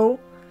cocoa,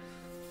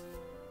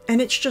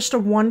 and it's just a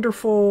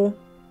wonderful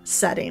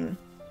setting.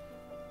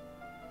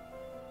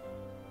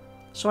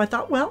 So I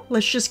thought, well,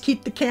 let's just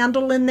keep the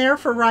candle in there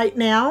for right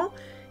now.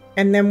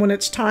 And then when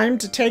it's time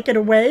to take it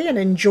away and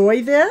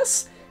enjoy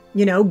this,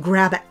 you know,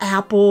 grab an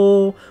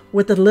apple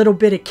with a little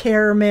bit of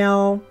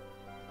caramel.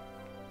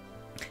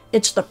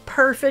 It's the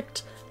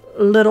perfect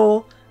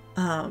little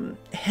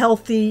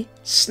healthy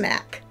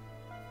snack.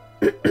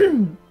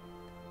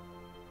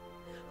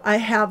 I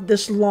have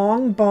this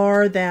long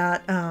bar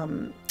that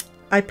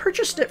I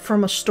purchased it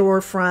from a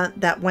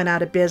storefront that went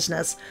out of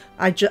business.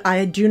 I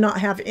do not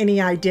have any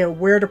idea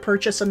where to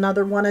purchase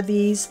another one of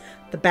these.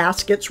 The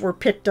baskets were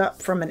picked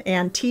up from an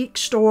antique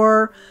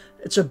store.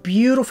 It's a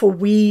beautiful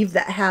weave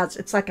that has,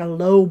 it's like a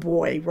low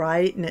boy,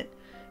 right? And it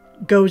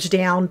goes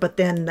down, but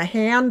then the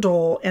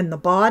handle and the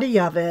body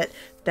of it,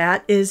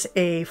 that is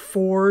a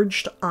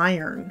forged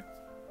iron.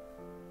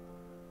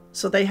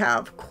 So they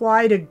have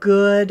quite a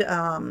good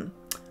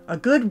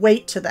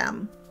weight to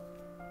them.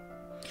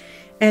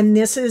 And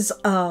this is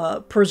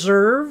a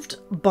preserved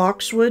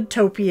boxwood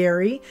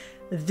topiary.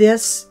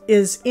 This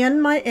is in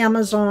my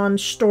Amazon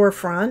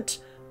storefront.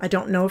 I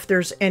don't know if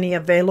there's any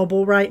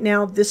available right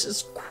now. This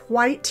is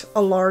quite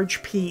a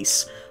large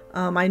piece.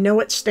 I know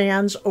it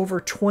stands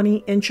over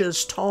 20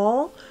 inches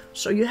tall,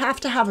 so you have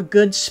to have a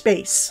good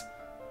space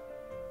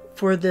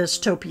for this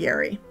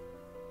topiary.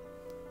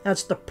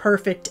 That's the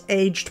perfect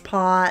aged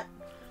pot.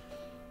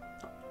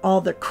 All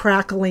the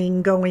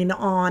crackling going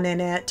on in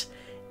it.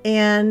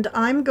 And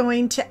I'm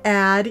going to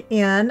add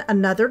in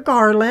another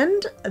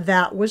garland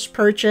that was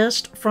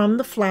purchased from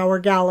the Flower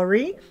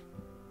Gallery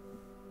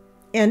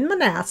in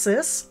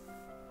Manassas.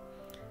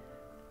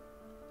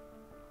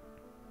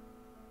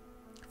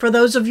 For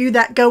those of you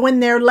that go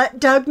in there, let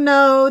Doug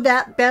know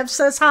that Bev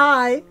says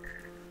hi.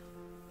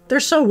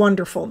 They're so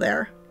wonderful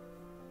there.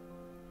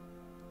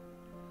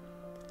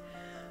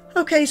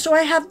 Okay, so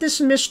I have this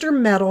Mr.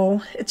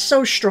 Metal. It's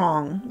so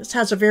strong. This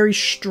has a very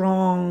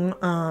strong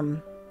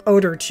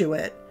odor to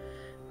it.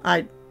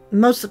 I,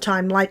 most of the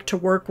time, like to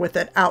work with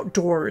it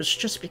outdoors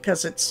just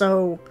because it's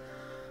so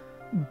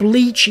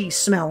bleachy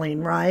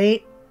smelling,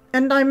 right?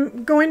 And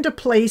I'm going to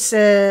place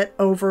it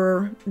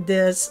over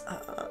this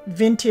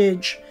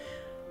vintage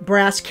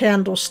brass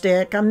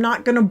candlestick. I'm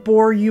not going to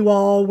bore you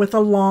all with a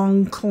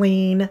long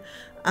clean,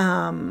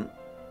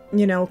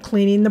 you know,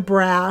 cleaning the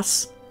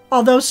brass.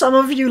 Although some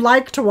of you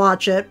like to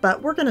watch it,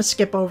 but we're going to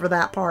skip over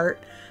that part.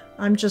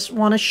 I just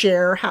want to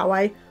share how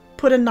I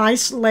put a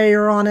nice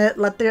layer on it,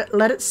 let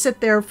it sit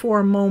there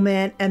for a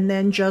moment, and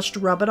then just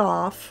rub it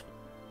off.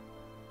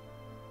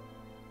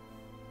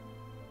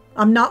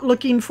 I'm not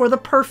looking for the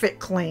perfect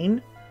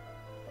clean,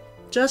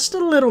 just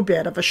a little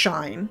bit of a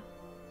shine.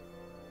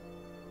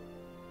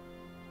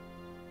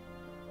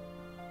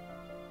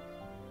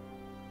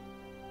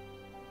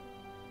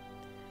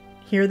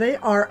 Here they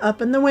are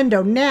up in the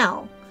window.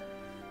 Now,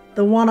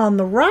 the one on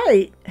the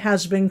right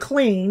has been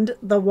cleaned,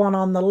 the one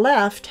on the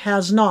left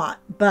has not,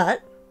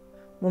 but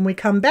when we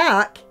come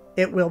back,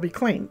 it will be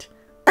cleaned.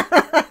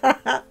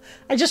 I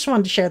just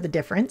wanted to share the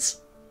difference.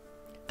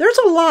 There's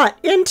a lot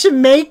into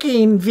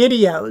making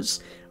videos,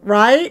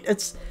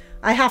 right?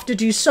 I have to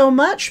do so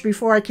much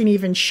before I can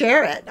even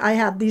share it. I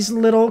have these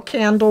little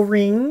candle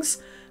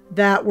rings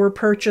that were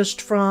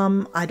purchased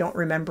from, I don't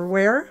remember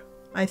where,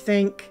 I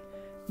think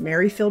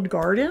Merrifield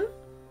Garden.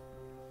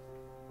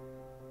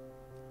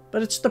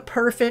 But it's the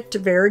perfect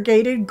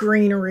variegated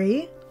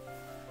greenery.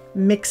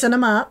 Mixing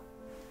them up.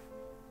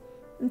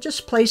 And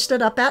just placed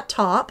it up at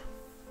top.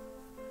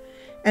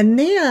 And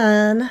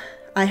then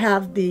I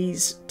have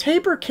these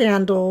taper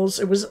candles.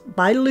 It was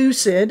by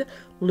Lucid.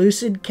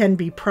 Lucid can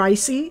be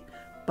pricey,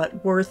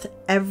 but worth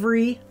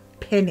every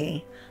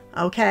penny.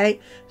 Okay?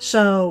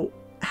 So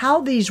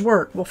how these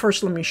work. Well,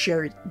 first let me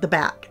share the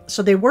back.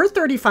 So they were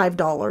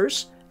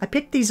 $35. I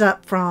picked these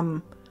up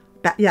from,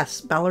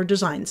 yes, Ballard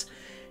Designs.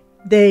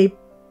 They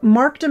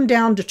marked them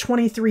down to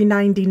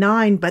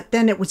 $23.99, but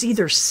then it was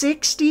either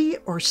 60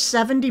 or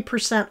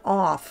 70%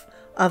 off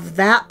of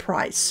that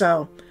price.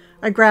 So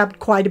I grabbed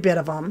quite a bit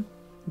of them,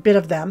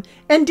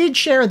 and did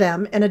share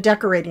them in a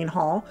decorating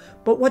haul.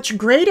 But what's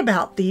great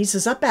about these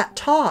is up at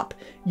top,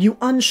 you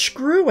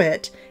unscrew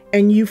it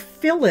and you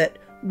fill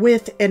it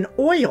with an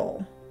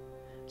oil.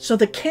 So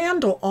the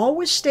candle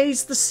always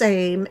stays the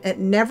same. It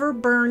never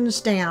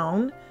burns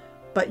down,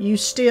 but you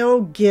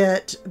still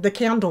get the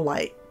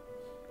candlelight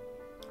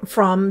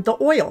from the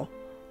oil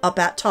up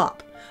at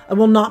top. I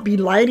will not be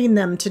lighting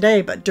them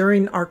today, but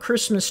during our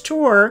Christmas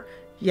tour,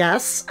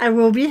 yes, I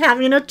will be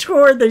having a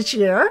tour this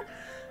year.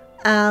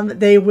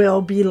 They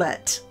will be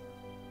lit.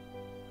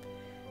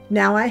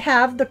 Now I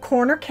have the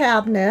corner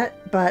cabinet,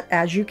 but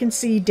as you can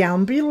see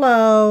down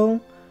below,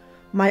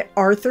 my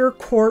Arthur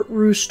Court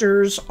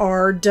roosters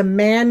are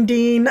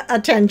demanding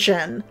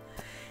attention.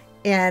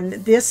 And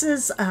this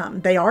is,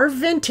 they are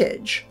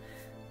vintage.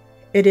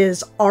 It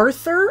is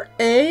Arthur,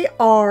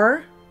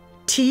 A-R-T-H-U-R,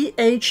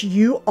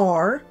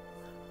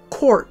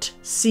 Court,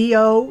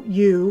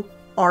 C-O-U-R-T.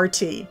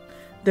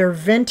 They're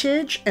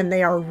vintage and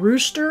they are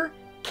rooster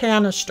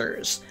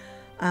canisters.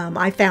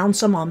 I found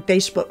some on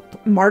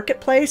Facebook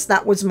Marketplace.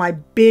 That was my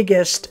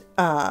biggest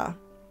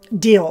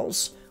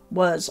deals,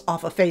 was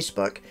off of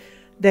Facebook.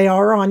 They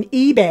are on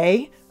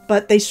eBay,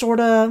 but they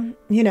sort of,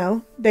 you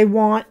know, they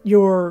want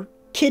your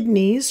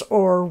kidneys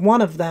or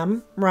one of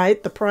them,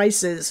 right? The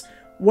price is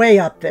way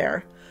up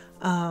there.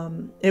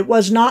 It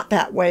was not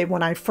that way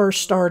when I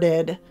first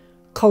started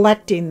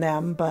collecting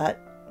them, but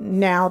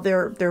now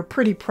they're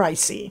pretty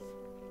pricey.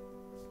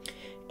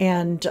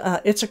 And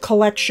it's a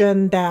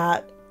collection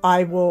that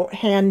I will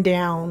hand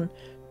down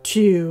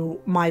to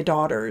my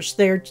daughters.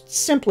 They're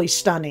simply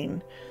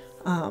stunning.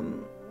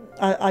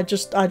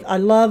 I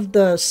love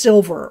the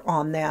silver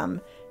on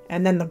them,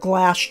 and then the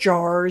glass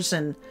jars,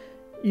 and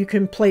you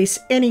can place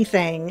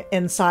anything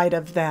inside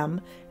of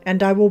them.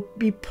 And I will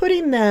be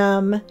putting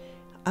them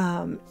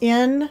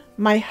in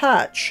my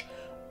hutch,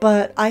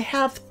 but I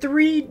have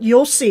 3,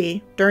 you'll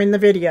see during the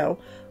video,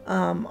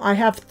 I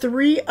have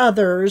 3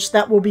 others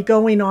that will be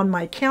going on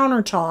my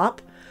countertop,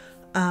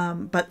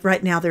 but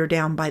right now they're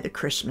down by the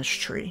Christmas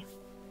tree.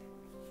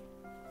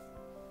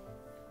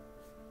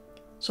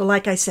 So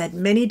like I said,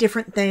 many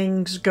different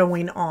things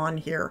going on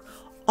here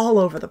all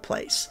over the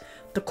place.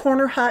 The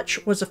corner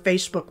hutch was a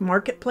Facebook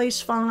Marketplace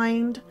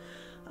find.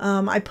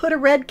 I put a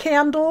red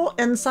candle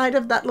inside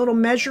of that little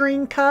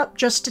measuring cup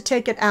just to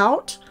take it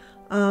out,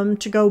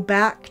 to go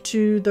back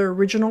to the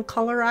original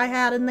color I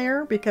had in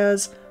there,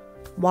 because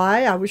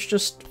why? I was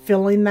just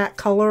filling that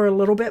color a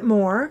little bit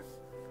more.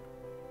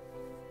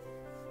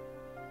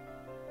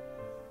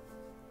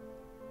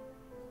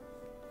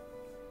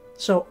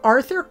 So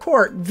Arthur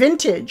Court,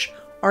 vintage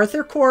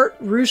Arthur Court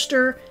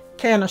Rooster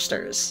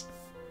canisters.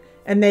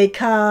 And they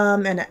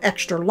come in an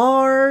extra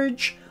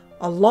large,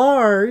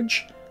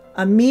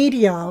 a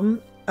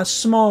medium, a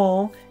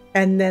small,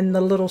 and then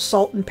the little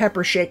salt and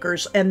pepper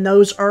shakers. And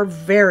those are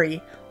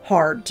very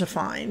hard to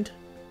find.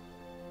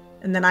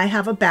 And then I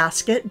have a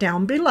basket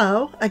down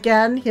below.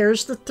 Again,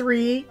 here's the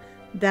 3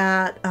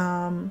 that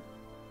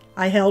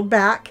I held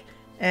back.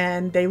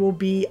 And they will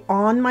be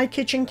on my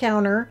kitchen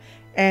counter.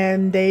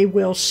 And they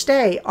will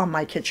stay on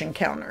my kitchen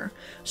counter.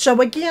 So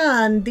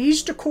again,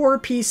 these decor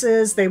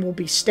pieces, they will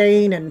be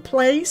staying in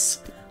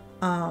place.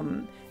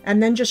 And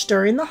then just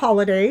during the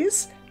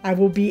holidays, I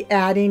will be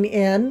adding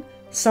in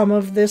some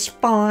of this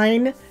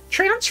fine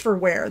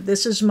transferware.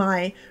 This is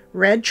my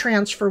red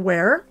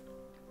transferware.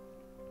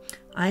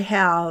 I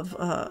have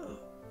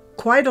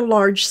quite a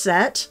large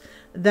set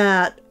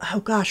that, oh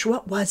gosh,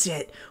 what was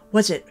it?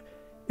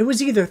 It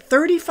was either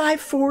 $35,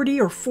 $40,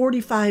 or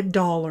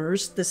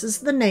 $45. This is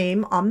the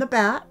name on the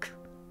back.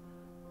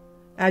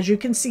 As you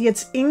can see,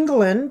 it's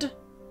England,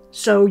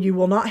 so you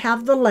will not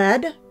have the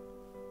lead.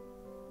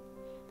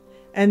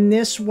 And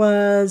this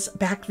was,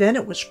 back then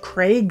it was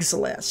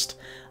Craigslist.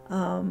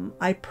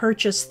 I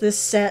purchased this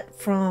set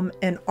from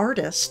an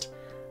artist.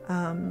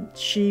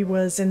 She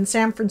was in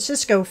San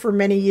Francisco for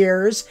many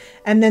years,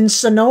 and then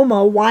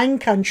Sonoma, wine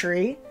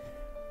country.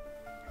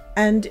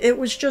 And it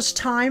was just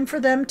time for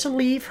them to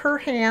leave her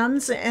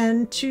hands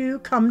and to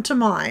come to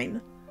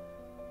mine.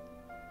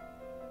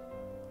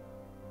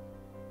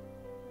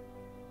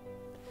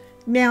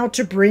 Now,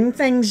 to bring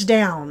things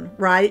down,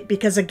 right?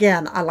 Because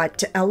again, I like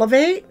to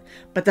elevate,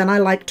 but then I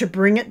like to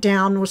bring it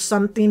down with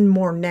something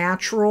more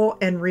natural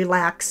and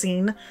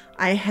relaxing.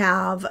 I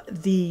have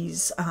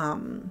these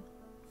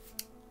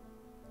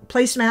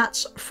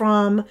placemats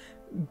from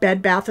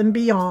Bed Bath &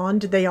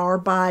 Beyond. They are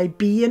by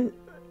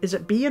is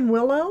it Bee and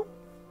Willow?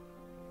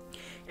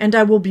 And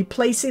I will be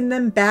placing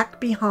them back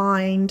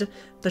behind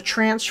the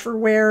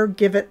transferware,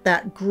 give it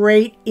that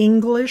great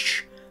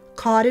English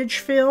cottage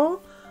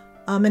feel.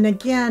 And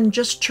again,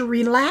 just to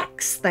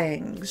relax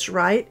things,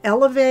 right?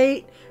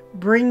 Elevate,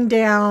 bring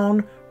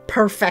down,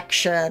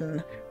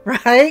 perfection,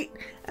 right?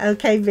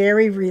 Okay,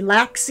 very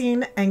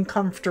relaxing and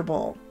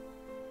comfortable.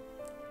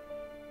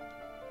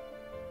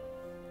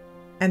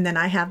 And then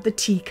I have the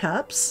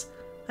teacups.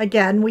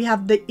 Again, we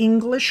have the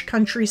English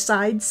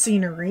countryside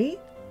scenery.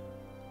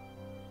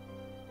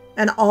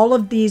 And all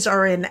of these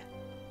are in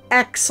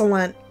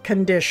excellent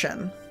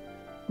condition.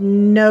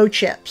 No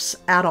chips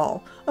at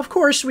all. Of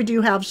course, we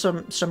do have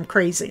some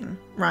crazing,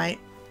 right?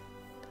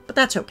 But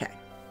that's okay.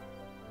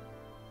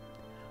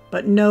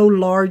 But no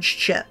large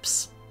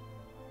chips.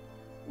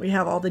 We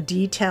have all the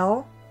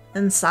detail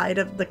inside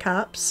of the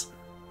cups.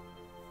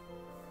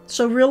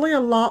 So really a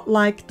lot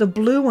like the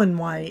blue and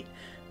white.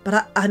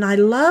 And I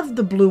love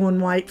the blue and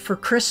white for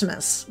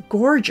Christmas.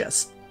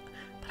 Gorgeous.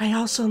 But I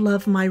also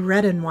love my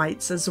red and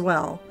whites as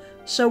well.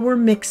 So we're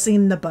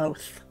mixing the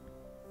both.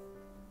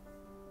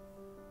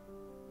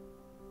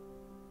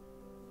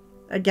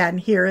 Again,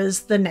 here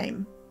is the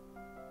name.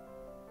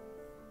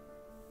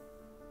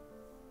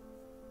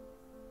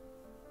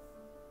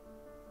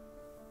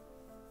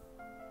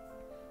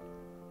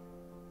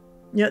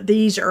 You know,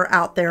 these are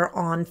out there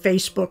on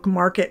Facebook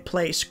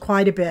Marketplace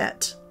quite a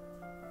bit.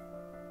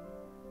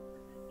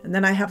 And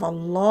then I have a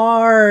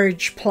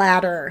large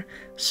platter.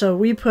 So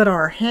we put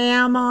our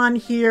ham on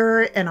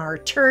here and our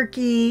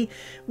turkey.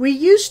 We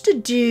used to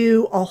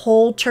do a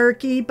whole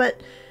turkey,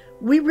 but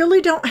we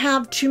really don't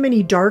have too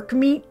many dark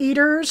meat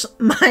eaters.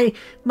 My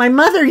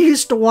mother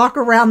used to walk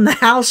around the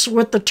house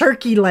with the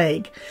turkey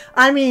leg.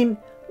 I mean,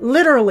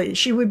 literally,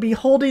 she would be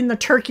holding the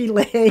turkey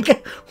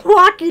leg,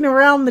 walking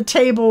around the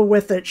table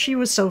with it. She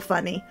was so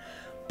funny.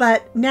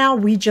 But now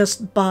we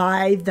just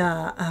buy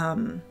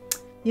the,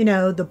 you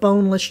know, the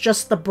boneless,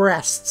 just the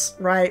breasts,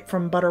 right,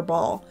 from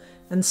Butterball,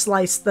 and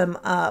slice them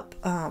up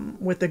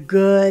with a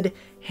good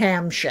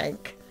ham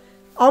shank.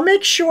 I'll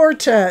make sure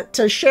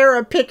to share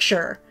a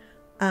picture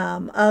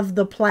of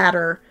the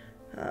platter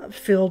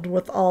filled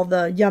with all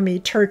the yummy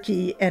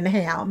turkey and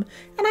ham.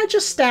 And I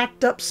just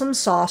stacked up some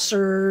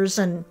saucers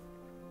and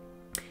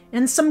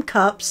some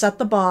cups at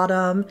the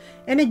bottom.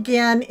 And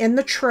again, in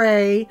the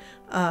tray,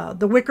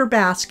 the wicker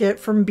basket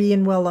from Bee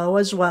and Willow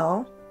as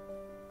well.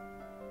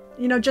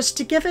 You know, just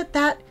to give it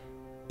that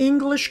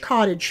English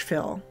cottage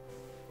feel.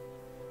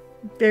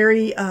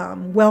 Very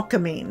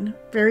welcoming,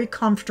 very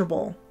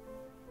comfortable.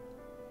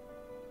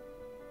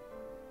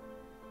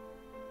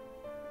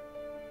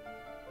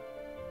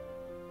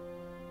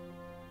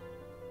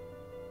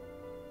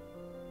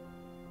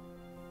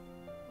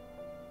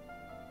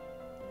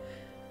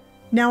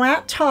 Now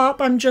at top,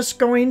 I'm just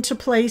going to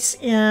place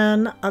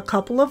in a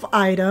couple of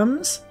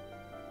items.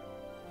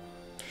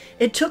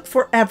 It took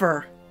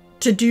forever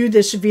to do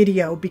this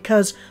video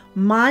because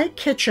my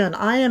kitchen,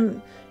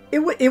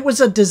 it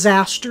was a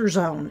disaster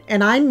zone,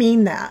 and I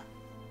mean that.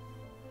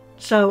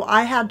 So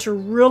I had to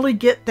really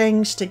get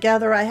things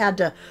together. I had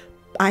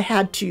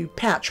to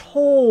patch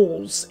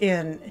holes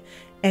and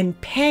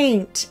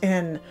paint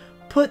and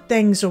put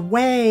things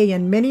away,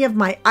 and many of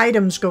my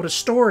items go to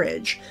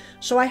storage.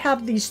 So I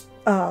have these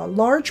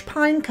large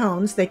pine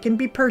cones. They can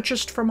be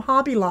purchased from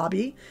Hobby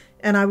Lobby,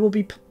 and I will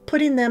be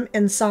putting them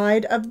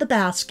inside of the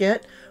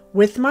basket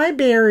with my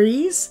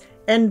berries,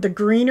 and the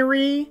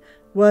greenery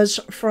was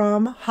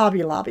from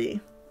Hobby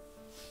Lobby.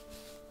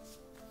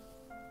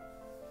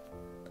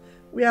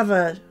 We have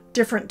a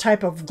different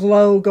type of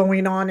glow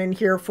going on in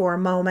here for a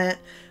moment.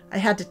 I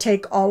had to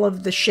take all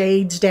of the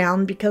shades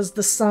down because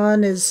the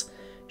sun is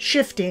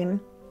shifting.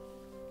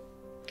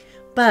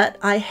 But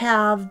I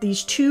have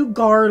these two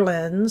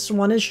garlands.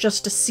 One is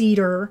just a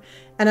cedar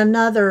and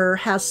another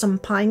has some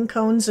pine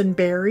cones and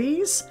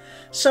berries.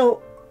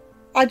 So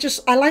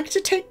I like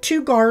to take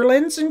two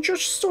garlands and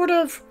just sort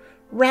of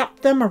wrap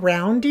them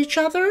around each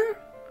other.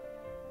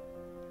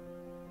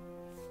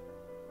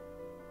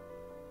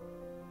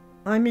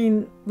 I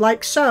mean,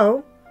 like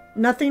so,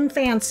 nothing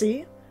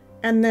fancy.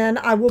 And then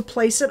I will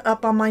place it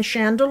up on my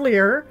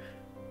chandelier.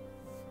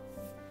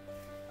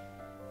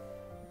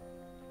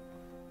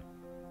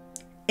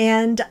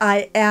 And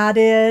I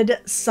added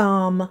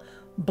some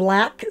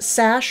black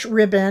sash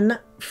ribbon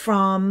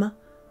from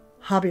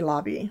Hobby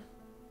Lobby.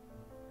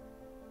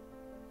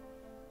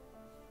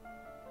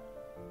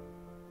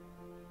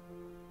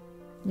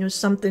 You know,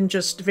 something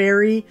just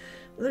very,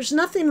 there's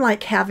nothing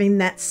like having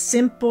that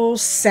simple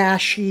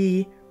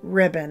sashy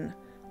ribbon.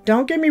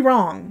 Don't get me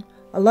wrong,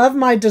 I love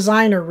my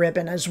designer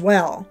ribbon as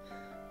well,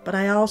 but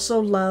I also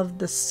love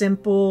the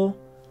simple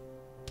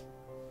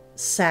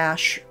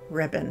sash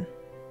ribbon.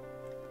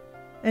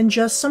 And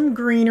just some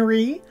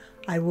greenery.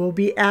 I will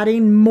be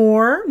adding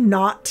more,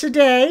 not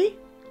today.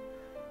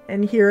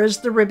 And here is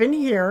the ribbon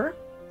here.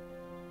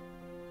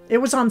 It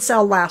was on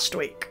sale last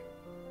week.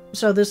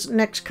 So this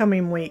next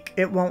coming week,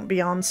 it won't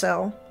be on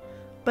sale.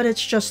 But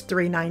it's just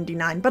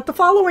 $3.99. But the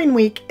following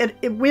week,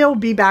 it will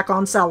be back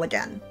on sale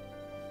again.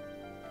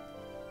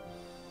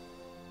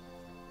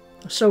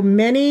 So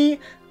many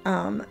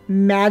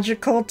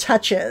magical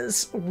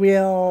touches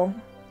will,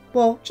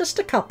 well, just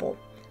a couple,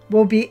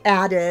 will be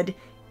added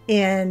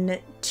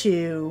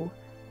into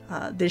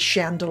this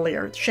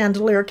chandelier. The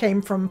chandelier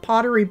came from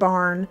Pottery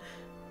Barn,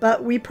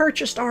 but we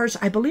purchased ours,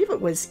 I believe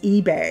it was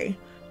eBay.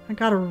 I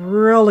got a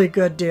really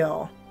good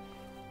deal.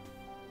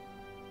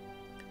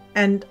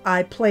 And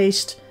I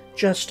placed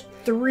just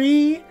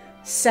 3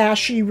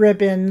 sashy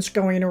ribbons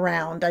going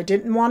around. I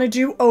didn't want to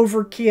do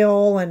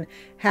overkill and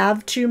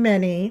have too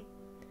many.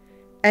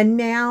 And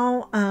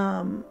now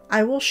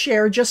I will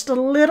share just a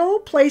little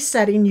place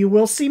setting. You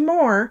will see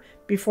more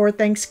before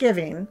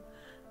Thanksgiving.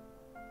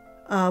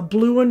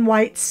 Blue and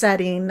white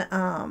setting,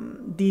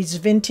 these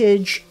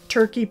vintage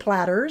turkey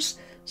platters.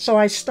 So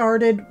I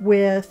started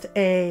with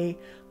a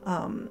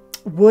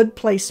wood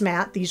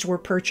placemat. These were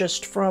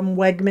purchased from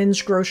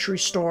Wegmans grocery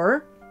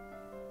store.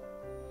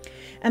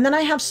 And then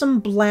I have some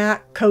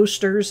black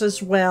coasters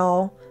as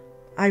well.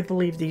 I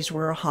believe these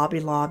were a Hobby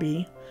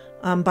Lobby.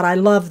 But I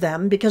love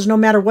them because no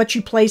matter what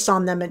you place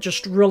on them, it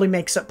just really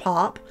makes it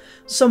pop.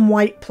 Some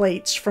white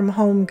plates from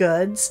Home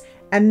Goods.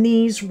 And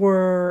these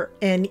were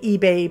an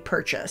eBay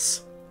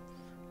purchase.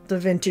 The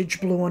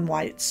vintage blue and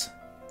whites.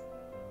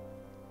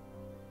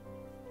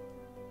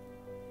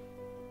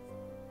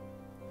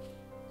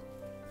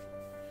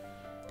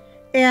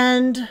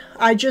 And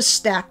I just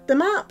stacked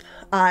them up.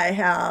 I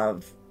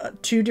have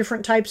 2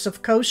 different types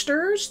of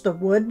coasters. The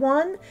wood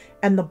one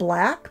and the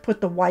black.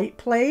 Put the white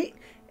plate.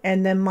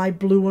 And then my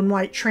blue and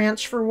white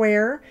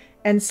transferware.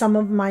 And some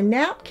of my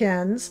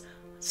napkins.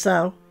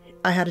 So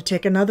I had to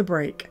take another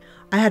break.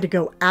 I had to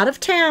go out of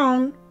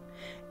town,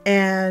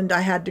 and I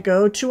had to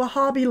go to a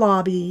Hobby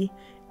Lobby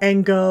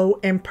and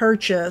go and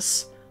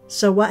purchase.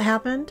 So what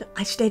happened?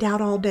 I stayed out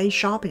all day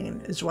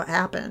shopping is what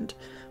happened.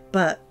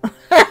 But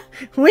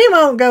we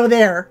won't go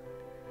there.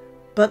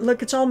 But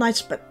look, it's all nice.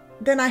 But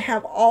then I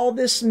have all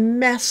this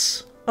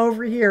mess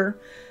over here.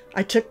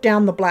 I took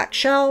down the black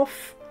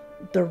shelf.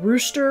 The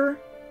rooster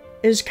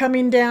is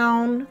coming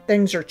down.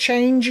 Things are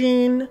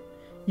changing.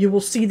 You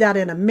will see that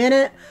in a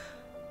minute.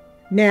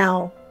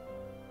 Now,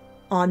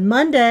 On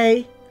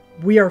Monday,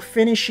 we are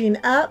finishing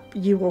up.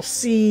 You will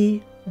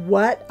see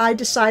what I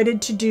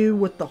decided to do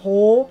with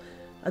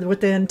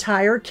the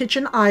entire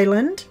kitchen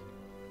island.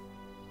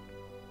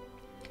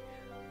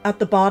 At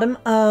the bottom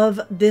of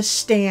this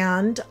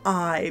stand,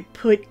 I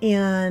put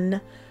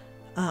in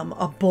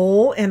a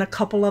bowl and a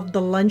couple of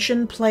the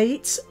luncheon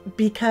plates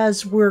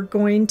because we're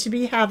going to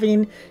be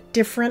having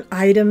different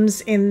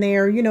items in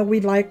there. You know, we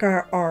like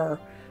our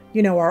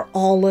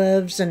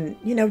olives and,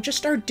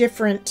 just our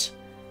different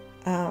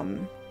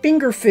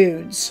finger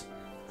foods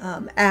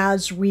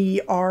as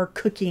we are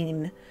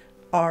cooking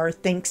our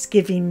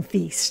Thanksgiving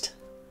feast.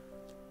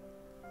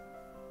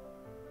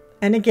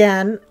 And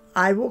again,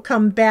 I will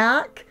come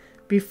back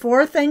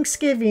before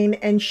Thanksgiving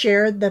and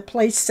share the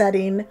place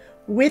setting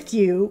with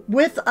you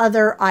with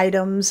other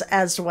items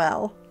as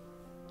well.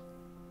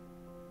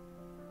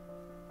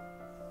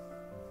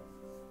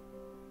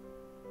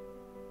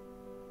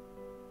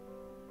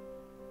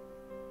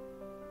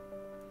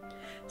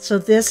 So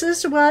this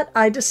is what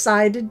I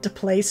decided to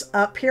place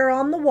up here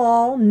on the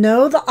wall.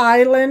 No, the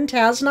island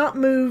has not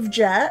moved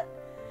yet,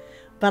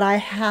 but I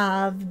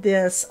have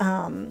this,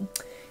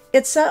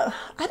 it's a,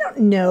 I don't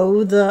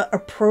know the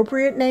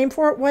appropriate name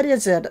for it. What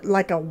is it?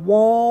 Like a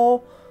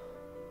wall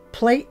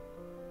plate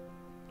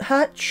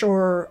hutch,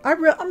 or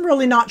I'm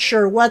really not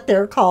sure what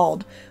they're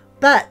called.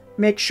 But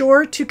make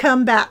sure to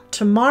come back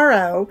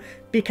tomorrow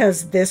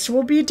because this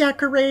will be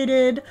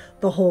decorated,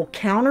 the whole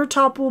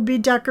countertop will be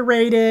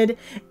decorated,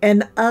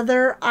 and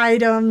other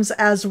items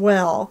as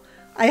well.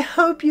 I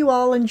hope you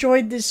all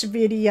enjoyed this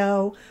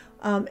video,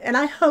 and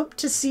I hope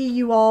to see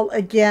you all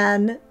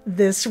again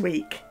this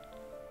week.